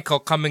tentacle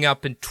coming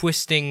up and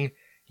twisting,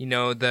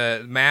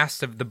 the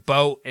mast of the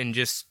boat and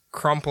just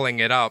crumpling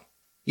it up.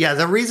 Yeah,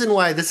 the reason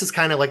why this is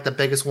kind of like the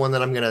biggest one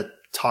that I'm going to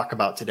talk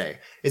about today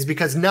is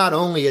because not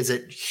only is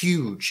it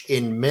huge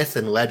in myth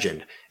and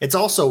legend, it's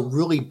also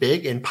really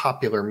big in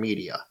popular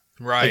media.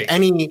 Right.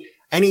 Like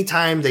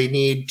anytime they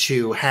need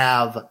to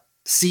have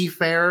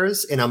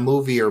seafarers in a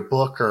movie or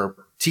book or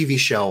TV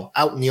show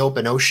out in the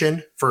open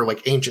ocean for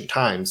like ancient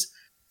times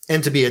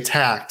and to be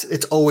attacked,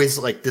 it's always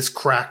like this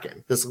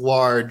kraken, this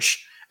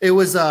large. It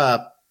was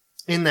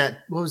in that,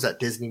 what was that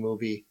Disney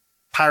movie?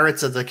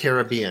 Pirates of the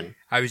Caribbean.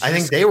 I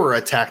think they were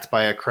attacked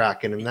by a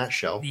kraken in that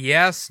show.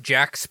 Yes,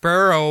 Jack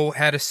Sparrow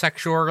had a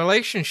sexual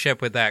relationship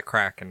with that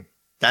kraken.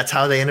 That's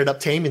how they ended up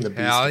taming the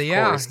beast. Hell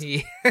yeah. Course.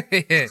 He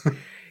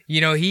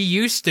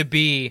used to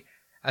be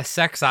a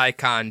sex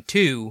icon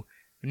too.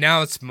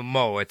 Now it's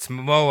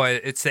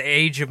Momoa. It's the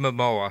age of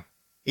Momoa.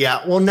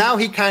 Yeah, well now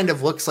he kind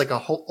of looks like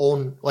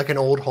an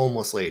old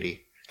homeless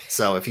lady.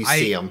 So if you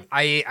see him.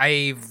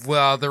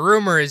 Well, the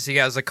rumor is he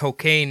has a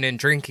cocaine and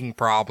drinking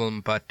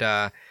problem, but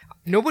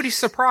nobody's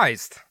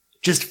surprised.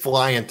 Just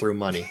flying through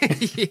money.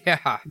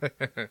 Yeah.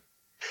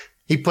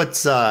 He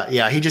puts,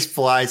 he just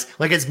flies.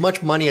 Like as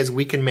much money as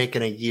we can make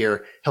in a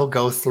year, he'll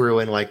go through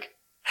in like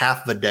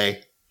half of a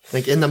day.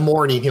 Like in the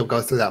morning, he'll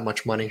go through that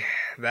much money.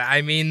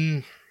 I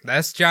mean,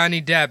 that's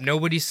Johnny Depp.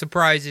 Nobody's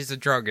surprised he's a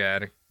drug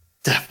addict.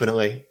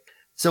 Definitely.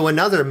 So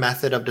another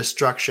method of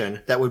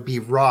destruction that would be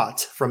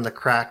wrought from the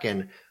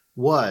kraken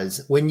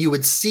was when you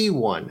would see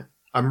one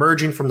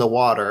emerging from the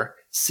water,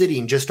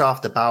 sitting just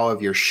off the bow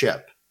of your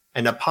ship.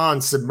 And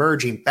upon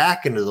submerging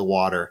back into the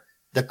water,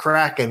 the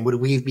kraken would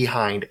leave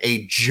behind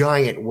a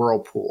giant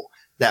whirlpool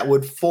that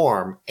would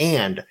form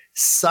and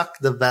suck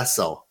the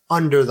vessel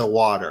under the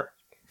water,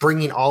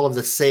 bringing all of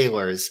the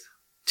sailors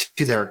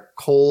to their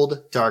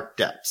cold, dark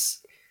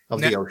depths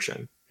of the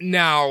ocean.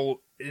 Now,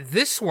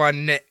 this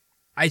one,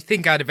 I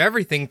think out of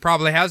everything,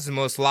 probably has the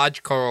most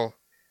logical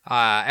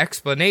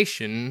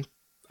explanation.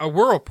 A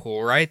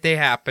whirlpool, right? They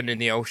happen in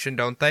the ocean,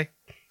 don't they?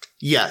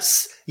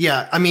 Yes.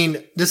 Yeah. I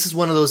mean, this is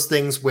one of those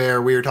things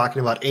where we were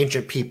talking about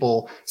ancient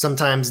people.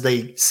 Sometimes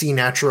they see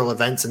natural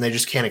events and they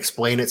just can't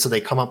explain it, so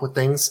they come up with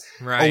things.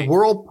 Right. A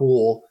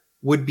whirlpool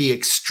would be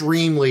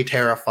extremely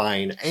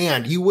terrifying,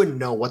 and you wouldn't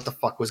know what the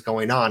fuck was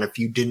going on if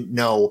you didn't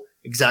know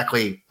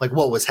exactly like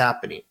what was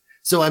happening.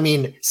 So, I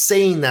mean,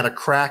 saying that a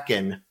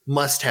kraken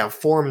must have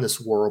formed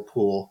this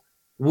whirlpool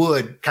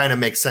would kind of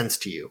make sense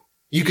to you.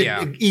 You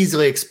could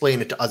easily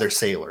explain it to other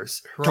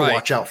sailors to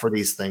watch out for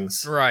these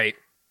things. Right.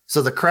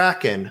 So the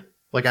kraken,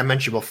 like I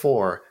mentioned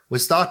before,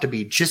 was thought to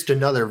be just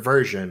another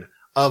version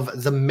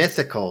of the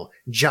mythical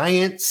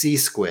giant sea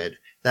squid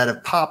that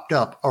have popped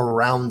up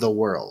around the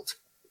world.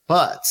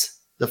 But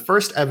the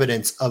first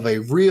evidence of a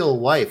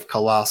real-life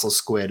colossal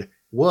squid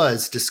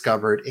was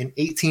discovered in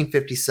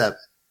 1857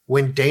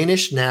 when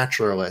Danish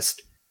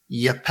naturalist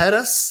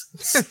Japetus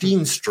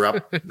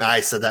Steenstrup, I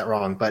said that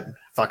wrong, but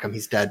fuck him,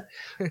 he's dead,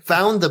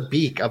 found the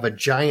beak of a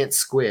giant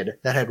squid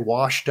that had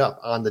washed up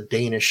on the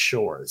Danish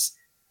shores.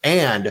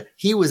 And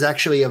he was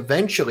actually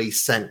eventually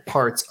sent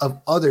parts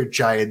of other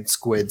giant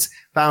squids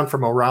found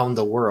from around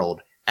the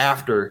world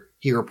after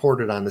he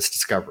reported on this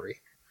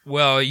discovery.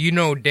 Well, you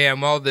know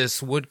damn well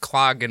this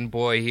wood-clogging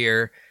boy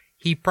here,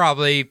 he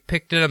probably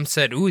picked it up and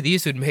said, ooh,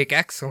 these would make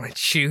excellent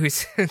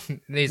shoes.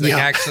 And he's like,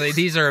 actually,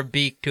 these are a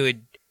beak to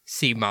a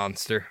sea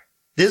monster.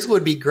 This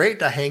would be great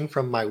to hang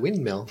from my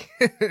windmill.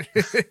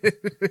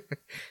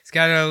 He's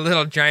got a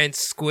little giant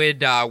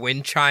squid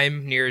wind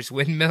chime near his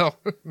windmill.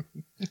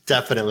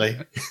 Definitely.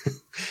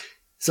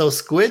 So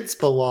squids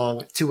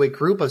belong to a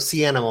group of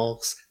sea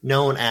animals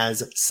known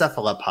as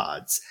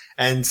cephalopods.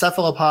 And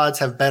cephalopods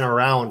have been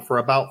around for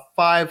about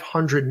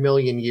 500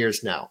 million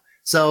years now.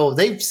 So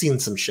they've seen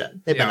some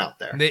shit. They've been out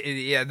there.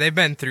 They've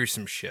been through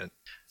some shit.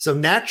 So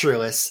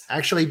naturalists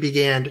actually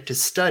began to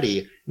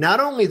study not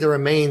only the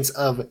remains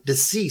of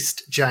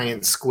deceased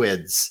giant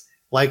squids,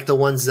 like the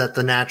ones that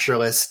the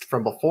naturalist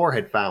from before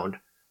had found,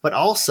 but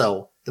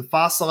also the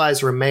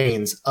fossilized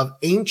remains of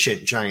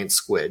ancient giant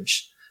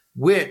squids,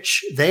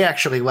 which they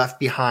actually left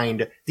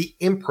behind the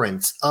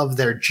imprints of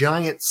their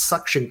giant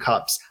suction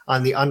cups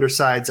on the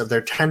undersides of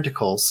their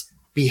tentacles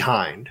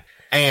behind.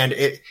 And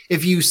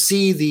if you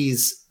see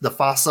the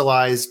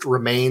fossilized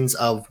remains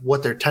of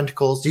what their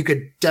tentacles, you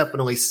could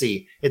definitely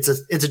see it's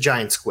a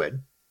giant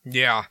squid.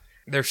 Yeah,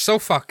 they're so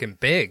fucking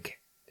big.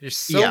 They're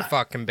so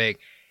fucking big.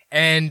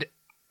 And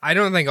I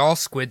don't think all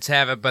squids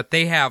have it, but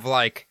they have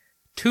like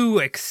 2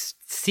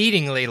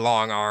 exceedingly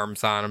long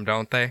arms on them,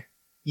 don't they?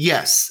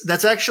 Yes,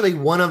 that's actually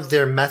one of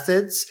their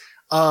methods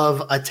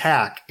of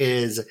attack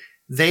is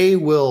they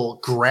will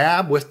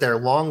grab with their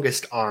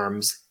longest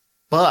arms.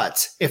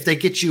 But if they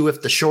get you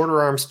with the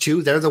shorter arms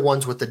too, they're the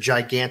ones with the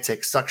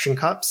gigantic suction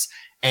cups,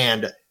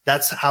 and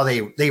that's how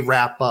they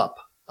wrap up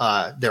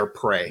their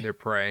prey. Their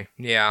prey,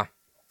 yeah.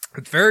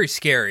 It's very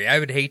scary. I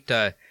would hate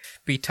to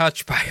be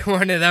touched by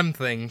one of them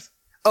things.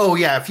 Oh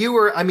yeah, if you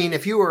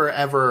were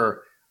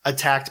ever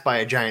attacked by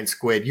a giant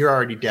squid, you're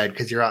already dead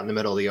because you're out in the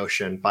middle of the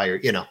ocean by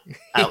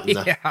out in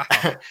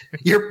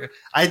the.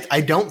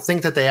 I don't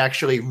think that they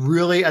actually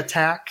really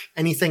attack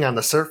anything on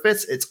the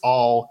surface. It's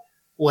all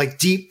like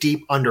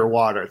deep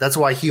underwater. That's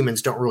why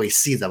humans don't really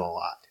see them a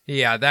lot.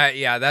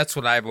 That's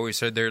what I've always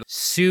heard. They're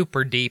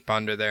super deep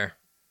under there.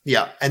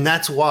 Yeah, and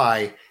that's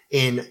why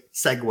in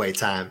segue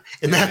time.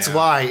 And that's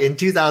why in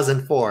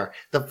 2004,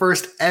 the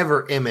first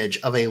ever image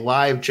of a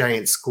live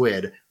giant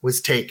squid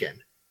was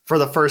taken. For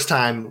the first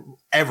time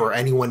ever,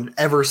 anyone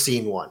ever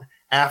seen one.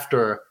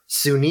 After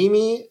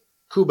Tsunemi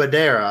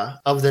Kubadera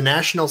of the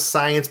National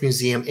Science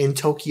Museum in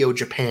Tokyo,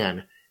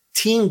 Japan,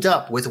 teamed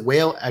up with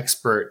whale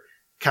expert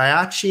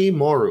Keiichi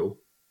Moru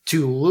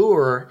to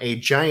lure a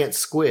giant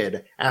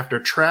squid after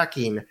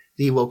tracking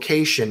the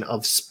location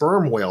of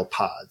sperm whale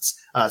pods.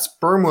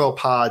 Sperm whale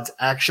pods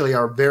actually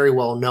are very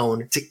well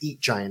known to eat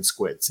giant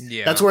squids.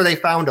 Yeah. That's where they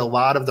found a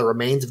lot of the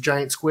remains of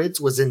giant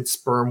squids was in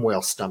sperm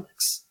whale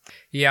stomachs.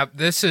 Yeah,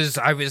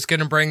 I was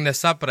going to bring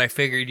this up, but I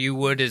figured you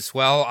would as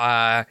well.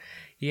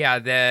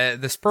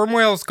 The sperm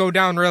whales go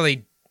down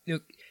really...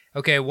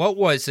 Okay, what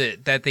was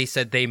it that they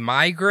said? They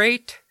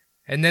migrate?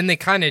 And then they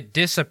kind of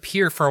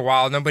disappear for a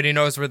while. Nobody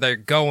knows where they're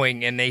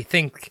going, and they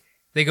think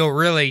they go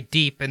really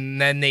deep,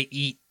 and then they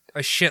eat a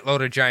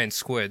shitload of giant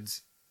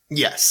squids.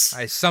 Yes.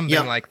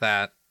 Something like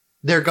that.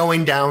 They're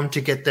going down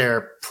to get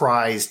their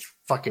prized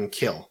fucking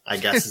kill, I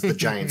guess, is the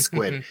giant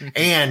squid.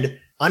 And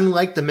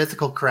unlike the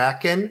mythical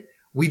kraken,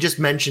 we just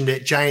mentioned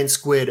it, giant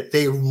squid,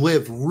 they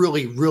live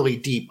really, really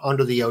deep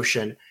under the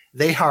ocean.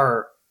 They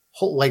are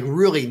like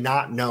really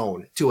not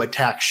known to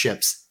attack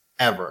ships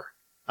ever.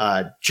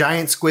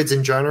 Giant squids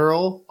in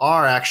general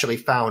are actually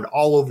found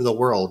all over the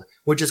world,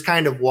 which is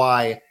kind of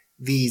why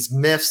these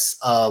myths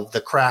of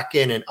the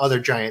kraken and other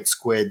giant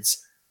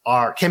squids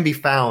can be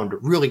found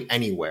really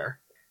anywhere.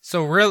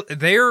 So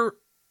they're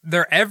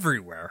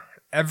everywhere.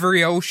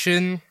 Every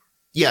ocean.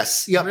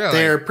 Yes. Yep. Really?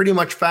 They're pretty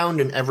much found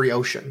in every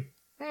ocean.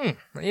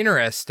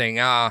 Interesting.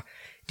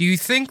 Do you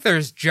think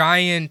there's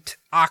giant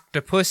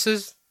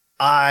octopuses?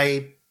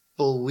 I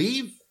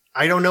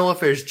don't know if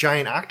there's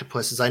giant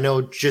octopuses. I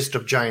know just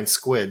of giant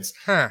squids.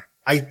 Huh.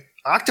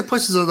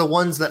 Octopuses are the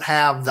ones that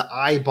have the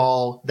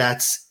eyeball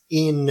that's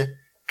in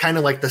kind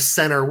of like the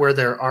center where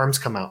their arms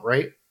come out,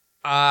 right?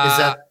 Is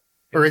that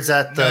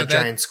the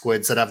giant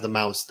squids that have the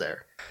mouths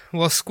there?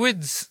 Well,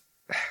 squids,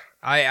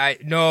 I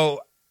know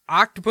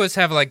octopus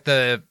have like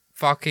the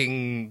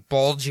fucking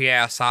bulgy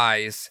ass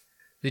eyes,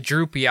 the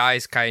droopy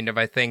eyes kind of,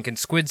 I think, and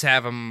squids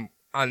have them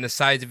on the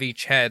sides of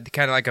each head,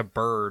 kind of like a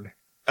bird.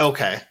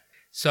 Okay.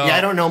 So yeah,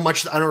 I don't know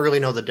much. I don't really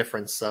know the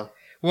difference. So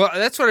well,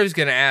 that's what I was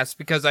gonna ask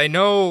because I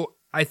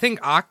think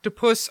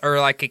octopus are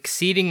like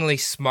exceedingly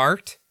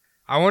smart.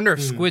 I wonder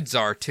if squids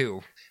are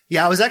too.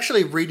 Yeah, I was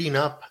actually reading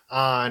up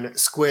on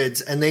squids,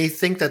 and they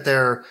think that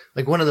they're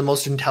like one of the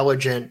most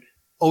intelligent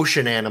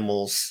ocean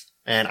animals.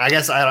 And I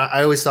guess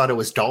I always thought it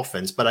was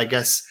dolphins, but I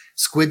guess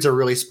squids are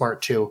really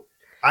smart too.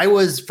 I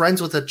was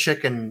friends with a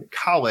chick in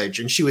college,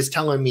 and she was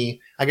telling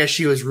me, I guess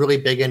she was really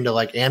big into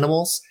like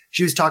animals.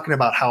 She was talking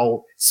about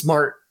how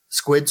smart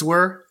squids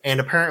were, and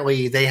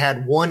apparently they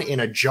had one in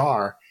a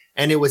jar,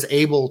 and it was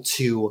able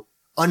to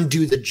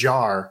undo the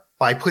jar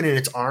by putting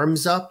its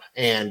arms up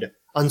and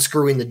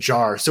unscrewing the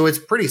jar. So it's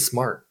pretty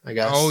smart, I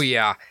guess. Oh,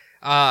 yeah.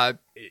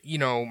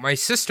 My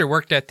sister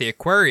worked at the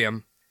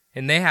aquarium,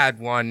 and they had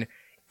one,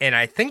 and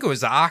I think it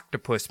was an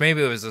octopus.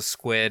 Maybe it was a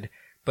squid.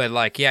 But,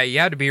 like, yeah, you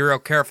had to be real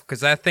careful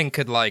because that thing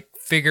could, like,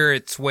 figure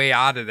its way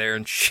out of there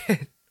and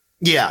shit.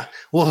 Yeah.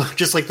 Well,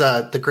 just like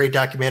the great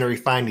documentary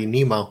Finding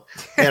Nemo.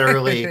 They had a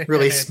really,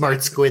 really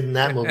smart squid in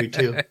that movie,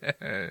 too.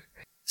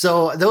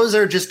 So those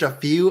are just a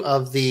few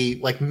of the,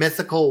 like,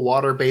 mythical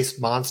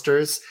water-based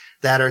monsters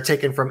that are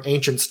taken from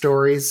ancient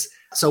stories.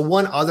 So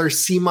one other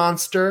sea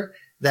monster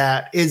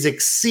that is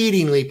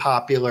exceedingly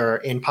popular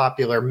in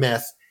popular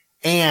myth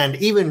and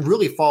even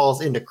really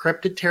falls into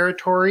cryptid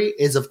territory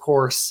is, of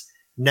course,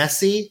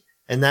 Nessie,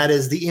 and that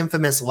is the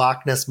infamous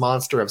Loch Ness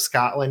Monster of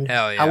Scotland.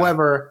 Hell yeah.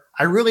 However,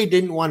 I really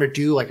didn't want to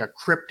do like a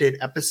cryptid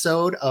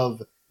episode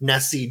of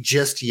Nessie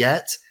just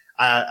yet.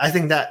 I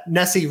think that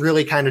Nessie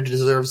really kind of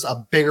deserves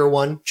a bigger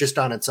one just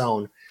on its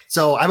own.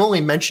 So I'm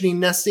only mentioning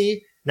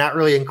Nessie, not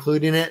really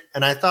including it.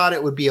 And I thought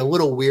it would be a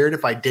little weird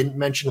if I didn't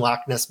mention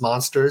Loch Ness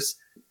monsters,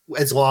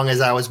 as long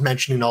as I was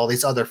mentioning all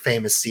these other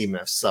famous sea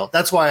myths. So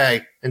that's why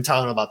I am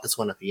telling about this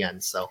one at the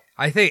end. So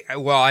I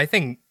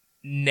think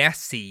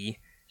Nessie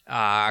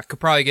could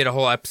probably get a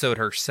whole episode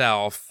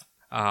herself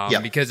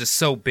because it's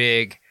so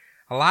big.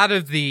 A lot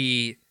of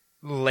the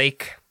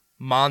lake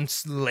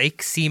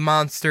sea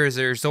monsters,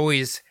 there's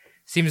always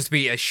seems to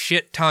be a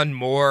shit ton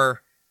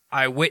more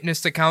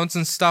eyewitness accounts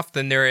and stuff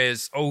than there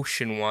is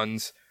ocean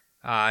ones.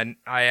 I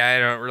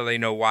don't really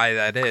know why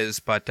that is,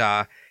 but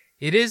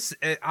it is.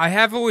 I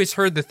have always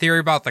heard the theory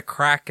about the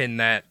Kraken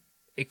that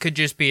it could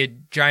just be a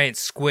giant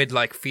squid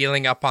like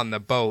feeling up on the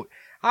boat.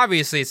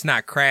 Obviously, it's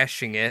not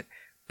crashing it,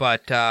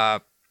 but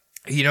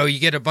you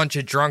get a bunch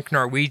of drunk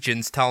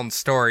Norwegians telling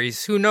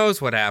stories. Who knows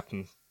what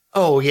happened?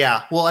 Oh,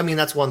 yeah. Well, I mean,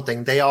 that's one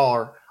thing. They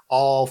are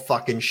all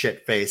fucking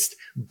shit-faced.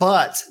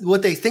 But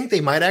what they think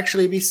they might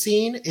actually be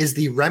seeing is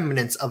the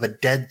remnants of a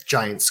dead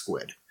giant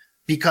squid.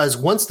 Because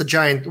once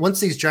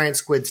these giant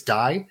squids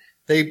die,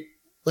 they,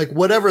 like,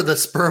 whatever the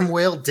sperm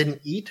whale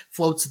didn't eat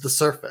floats at the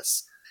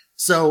surface.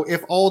 So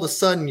if all of a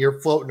sudden you're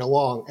floating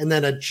along and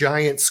then a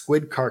giant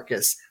squid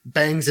carcass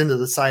bangs into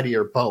the side of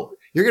your boat,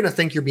 you're going to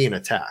think you're being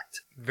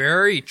attacked.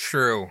 Very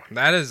true.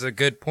 That is a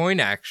good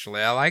point,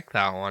 actually. I like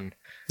that one.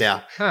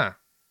 Yeah. Huh.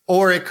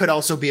 Or it could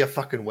also be a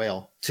fucking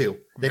whale, too.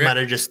 They might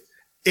have just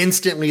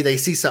instantly, they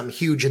see something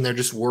huge and they're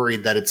just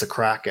worried that it's a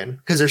kraken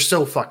because they're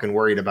so fucking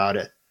worried about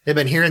it. They've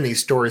been hearing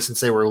these stories since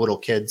they were little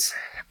kids.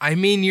 I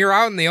mean, you're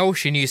out in the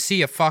ocean, you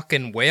see a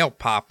fucking whale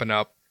popping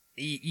up.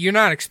 You're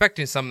not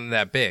expecting something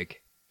that big.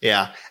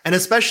 Yeah. And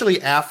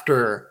especially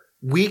after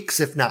weeks,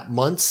 if not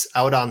months,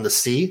 out on the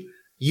sea,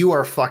 you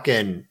are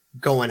fucking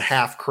going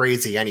half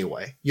crazy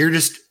anyway. You're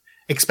just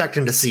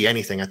expecting to see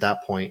anything at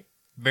that point.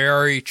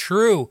 Very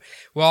true.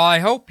 Well, I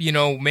hope,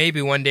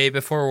 maybe one day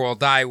before we'll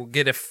die, we'll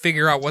get to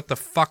figure out what the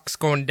fuck's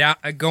going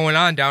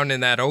on down in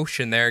that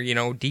ocean there,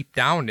 deep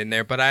down in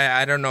there. But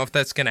I don't know if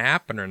that's going to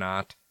happen or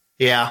not.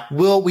 Yeah.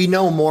 We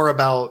know more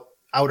about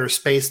outer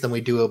space than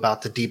we do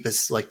about the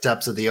deepest,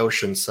 depths of the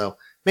ocean. So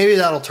maybe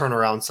that'll turn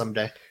around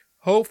someday.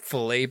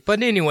 Hopefully.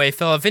 But anyway,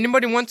 Phil, if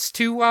anybody wants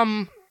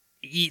to,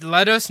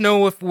 let us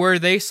know where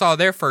they saw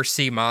their first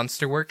sea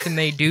monster. Where can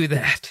they do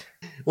that?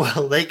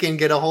 Well, they can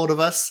get a hold of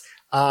us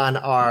on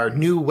our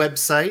new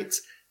website,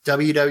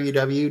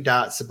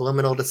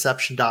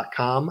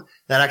 www.subliminaldeception.com.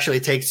 That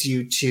actually takes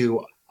you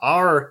to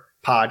our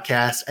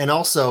podcast and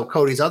also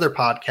Cody's other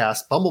podcast,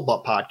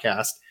 Bumblebutt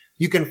Podcast.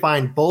 You can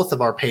find both of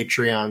our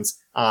Patreons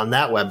on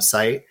that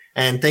website.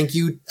 And thank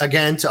you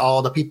again to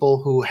all the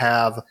people who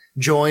have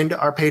joined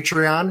our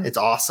Patreon. It's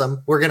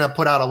awesome. We're going to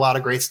put out a lot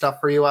of great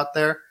stuff for you out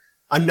there.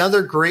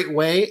 Another great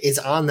way is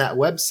on that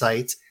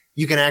website.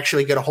 You can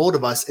actually get a hold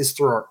of us is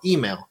through our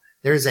email.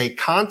 There's a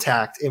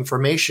contact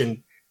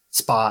information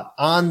spot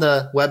on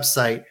the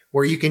website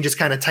where you can just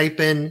kind of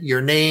type in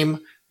your name,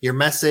 your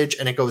message,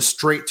 and it goes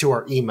straight to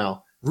our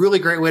email. Really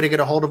great way to get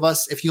a hold of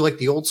us. If you like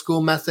the old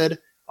school method,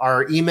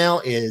 our email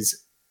is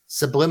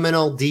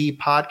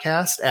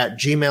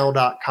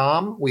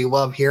subliminaldpodcast@gmail.com. We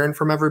love hearing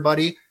from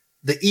everybody.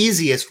 The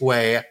easiest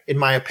way, in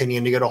my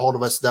opinion, to get a hold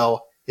of us, though,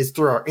 is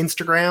through our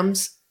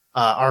Instagrams.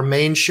 Our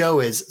main show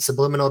is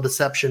Subliminal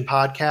Deception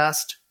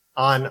Podcast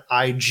on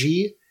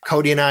IG.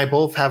 Cody and I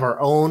both have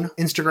our own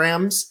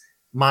Instagrams.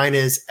 Mine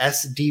is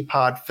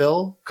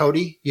SDPodPhil.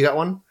 Cody, you got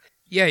one?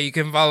 Yeah, you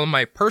can follow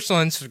my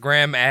personal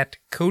Instagram at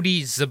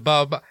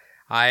CodyZabub.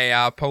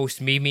 I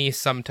post memes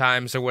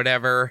sometimes or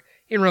whatever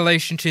in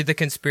relation to the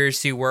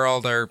conspiracy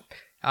world or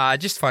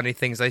just funny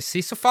things I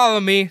see. So follow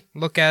me,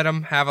 look at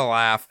them, have a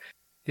laugh.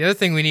 The other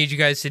thing we need you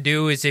guys to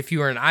do is if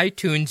you are an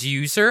iTunes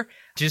user,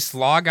 just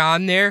log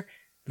on there,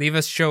 leave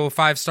us a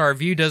 5-star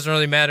review. Doesn't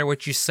really matter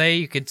what you say.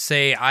 You could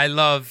say, I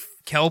love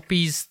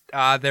Kelpies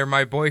they're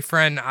my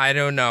boyfriend. I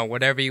don't know.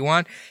 Whatever you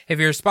want. If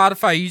you're a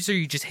Spotify user,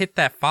 you just hit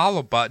that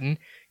follow button.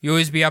 You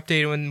always be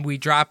updated when we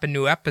drop a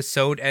new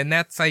episode, and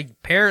that's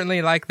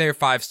apparently like their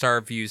 5-star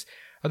reviews.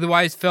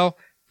 Otherwise, Phil,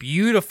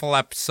 beautiful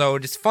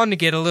episode. It's fun to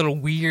get a little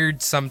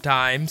weird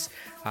sometimes.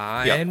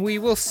 And we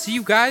will see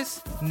you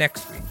guys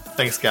next week.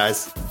 Thanks,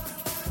 guys.